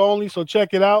 1 week only, so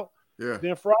check it out. Yeah.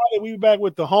 Then Friday, we be back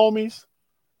with the homies.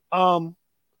 And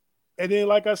then,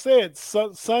 like I said,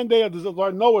 Sunday is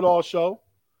our know-it-all show.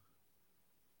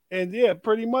 And yeah,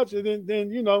 pretty much. And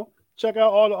then check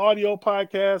out all the audio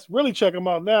podcasts. Really check them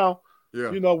out now. Yeah.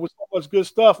 With so much good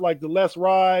stuff like the Let's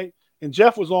Ride. And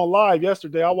Jeff was on live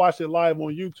yesterday. I watched it live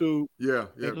on YouTube. Yeah,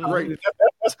 great.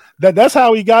 That's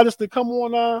how he got us to come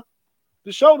on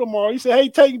the show tomorrow. He said, "Hey,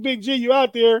 take Big G, you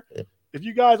out there. If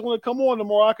you guys want to come on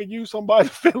tomorrow, I could use somebody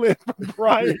to fill in for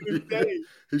Brian and Dave."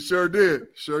 He sure did.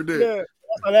 Yeah,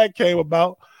 that's how that came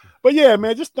about. But yeah,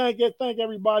 man, just thank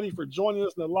everybody for joining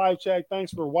us in the live chat.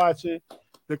 Thanks for watching.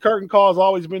 The Curtain Call has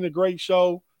always been a great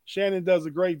show. Shannon does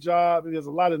a great job. He has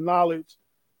a lot of knowledge,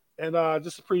 and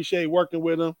just appreciate working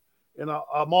with him. And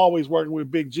I'm always working with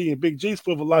Big G, and Big G's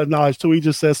full of a lot of knowledge too. He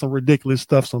just says some ridiculous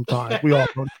stuff sometimes. We all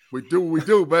know. We do what we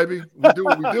do, baby. We do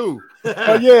what we do.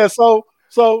 But yeah, so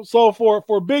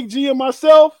for Big G and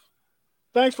myself,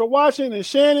 thanks for watching. And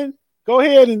Shannon, go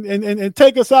ahead and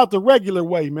take us out the regular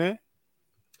way, man.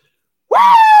 Woo!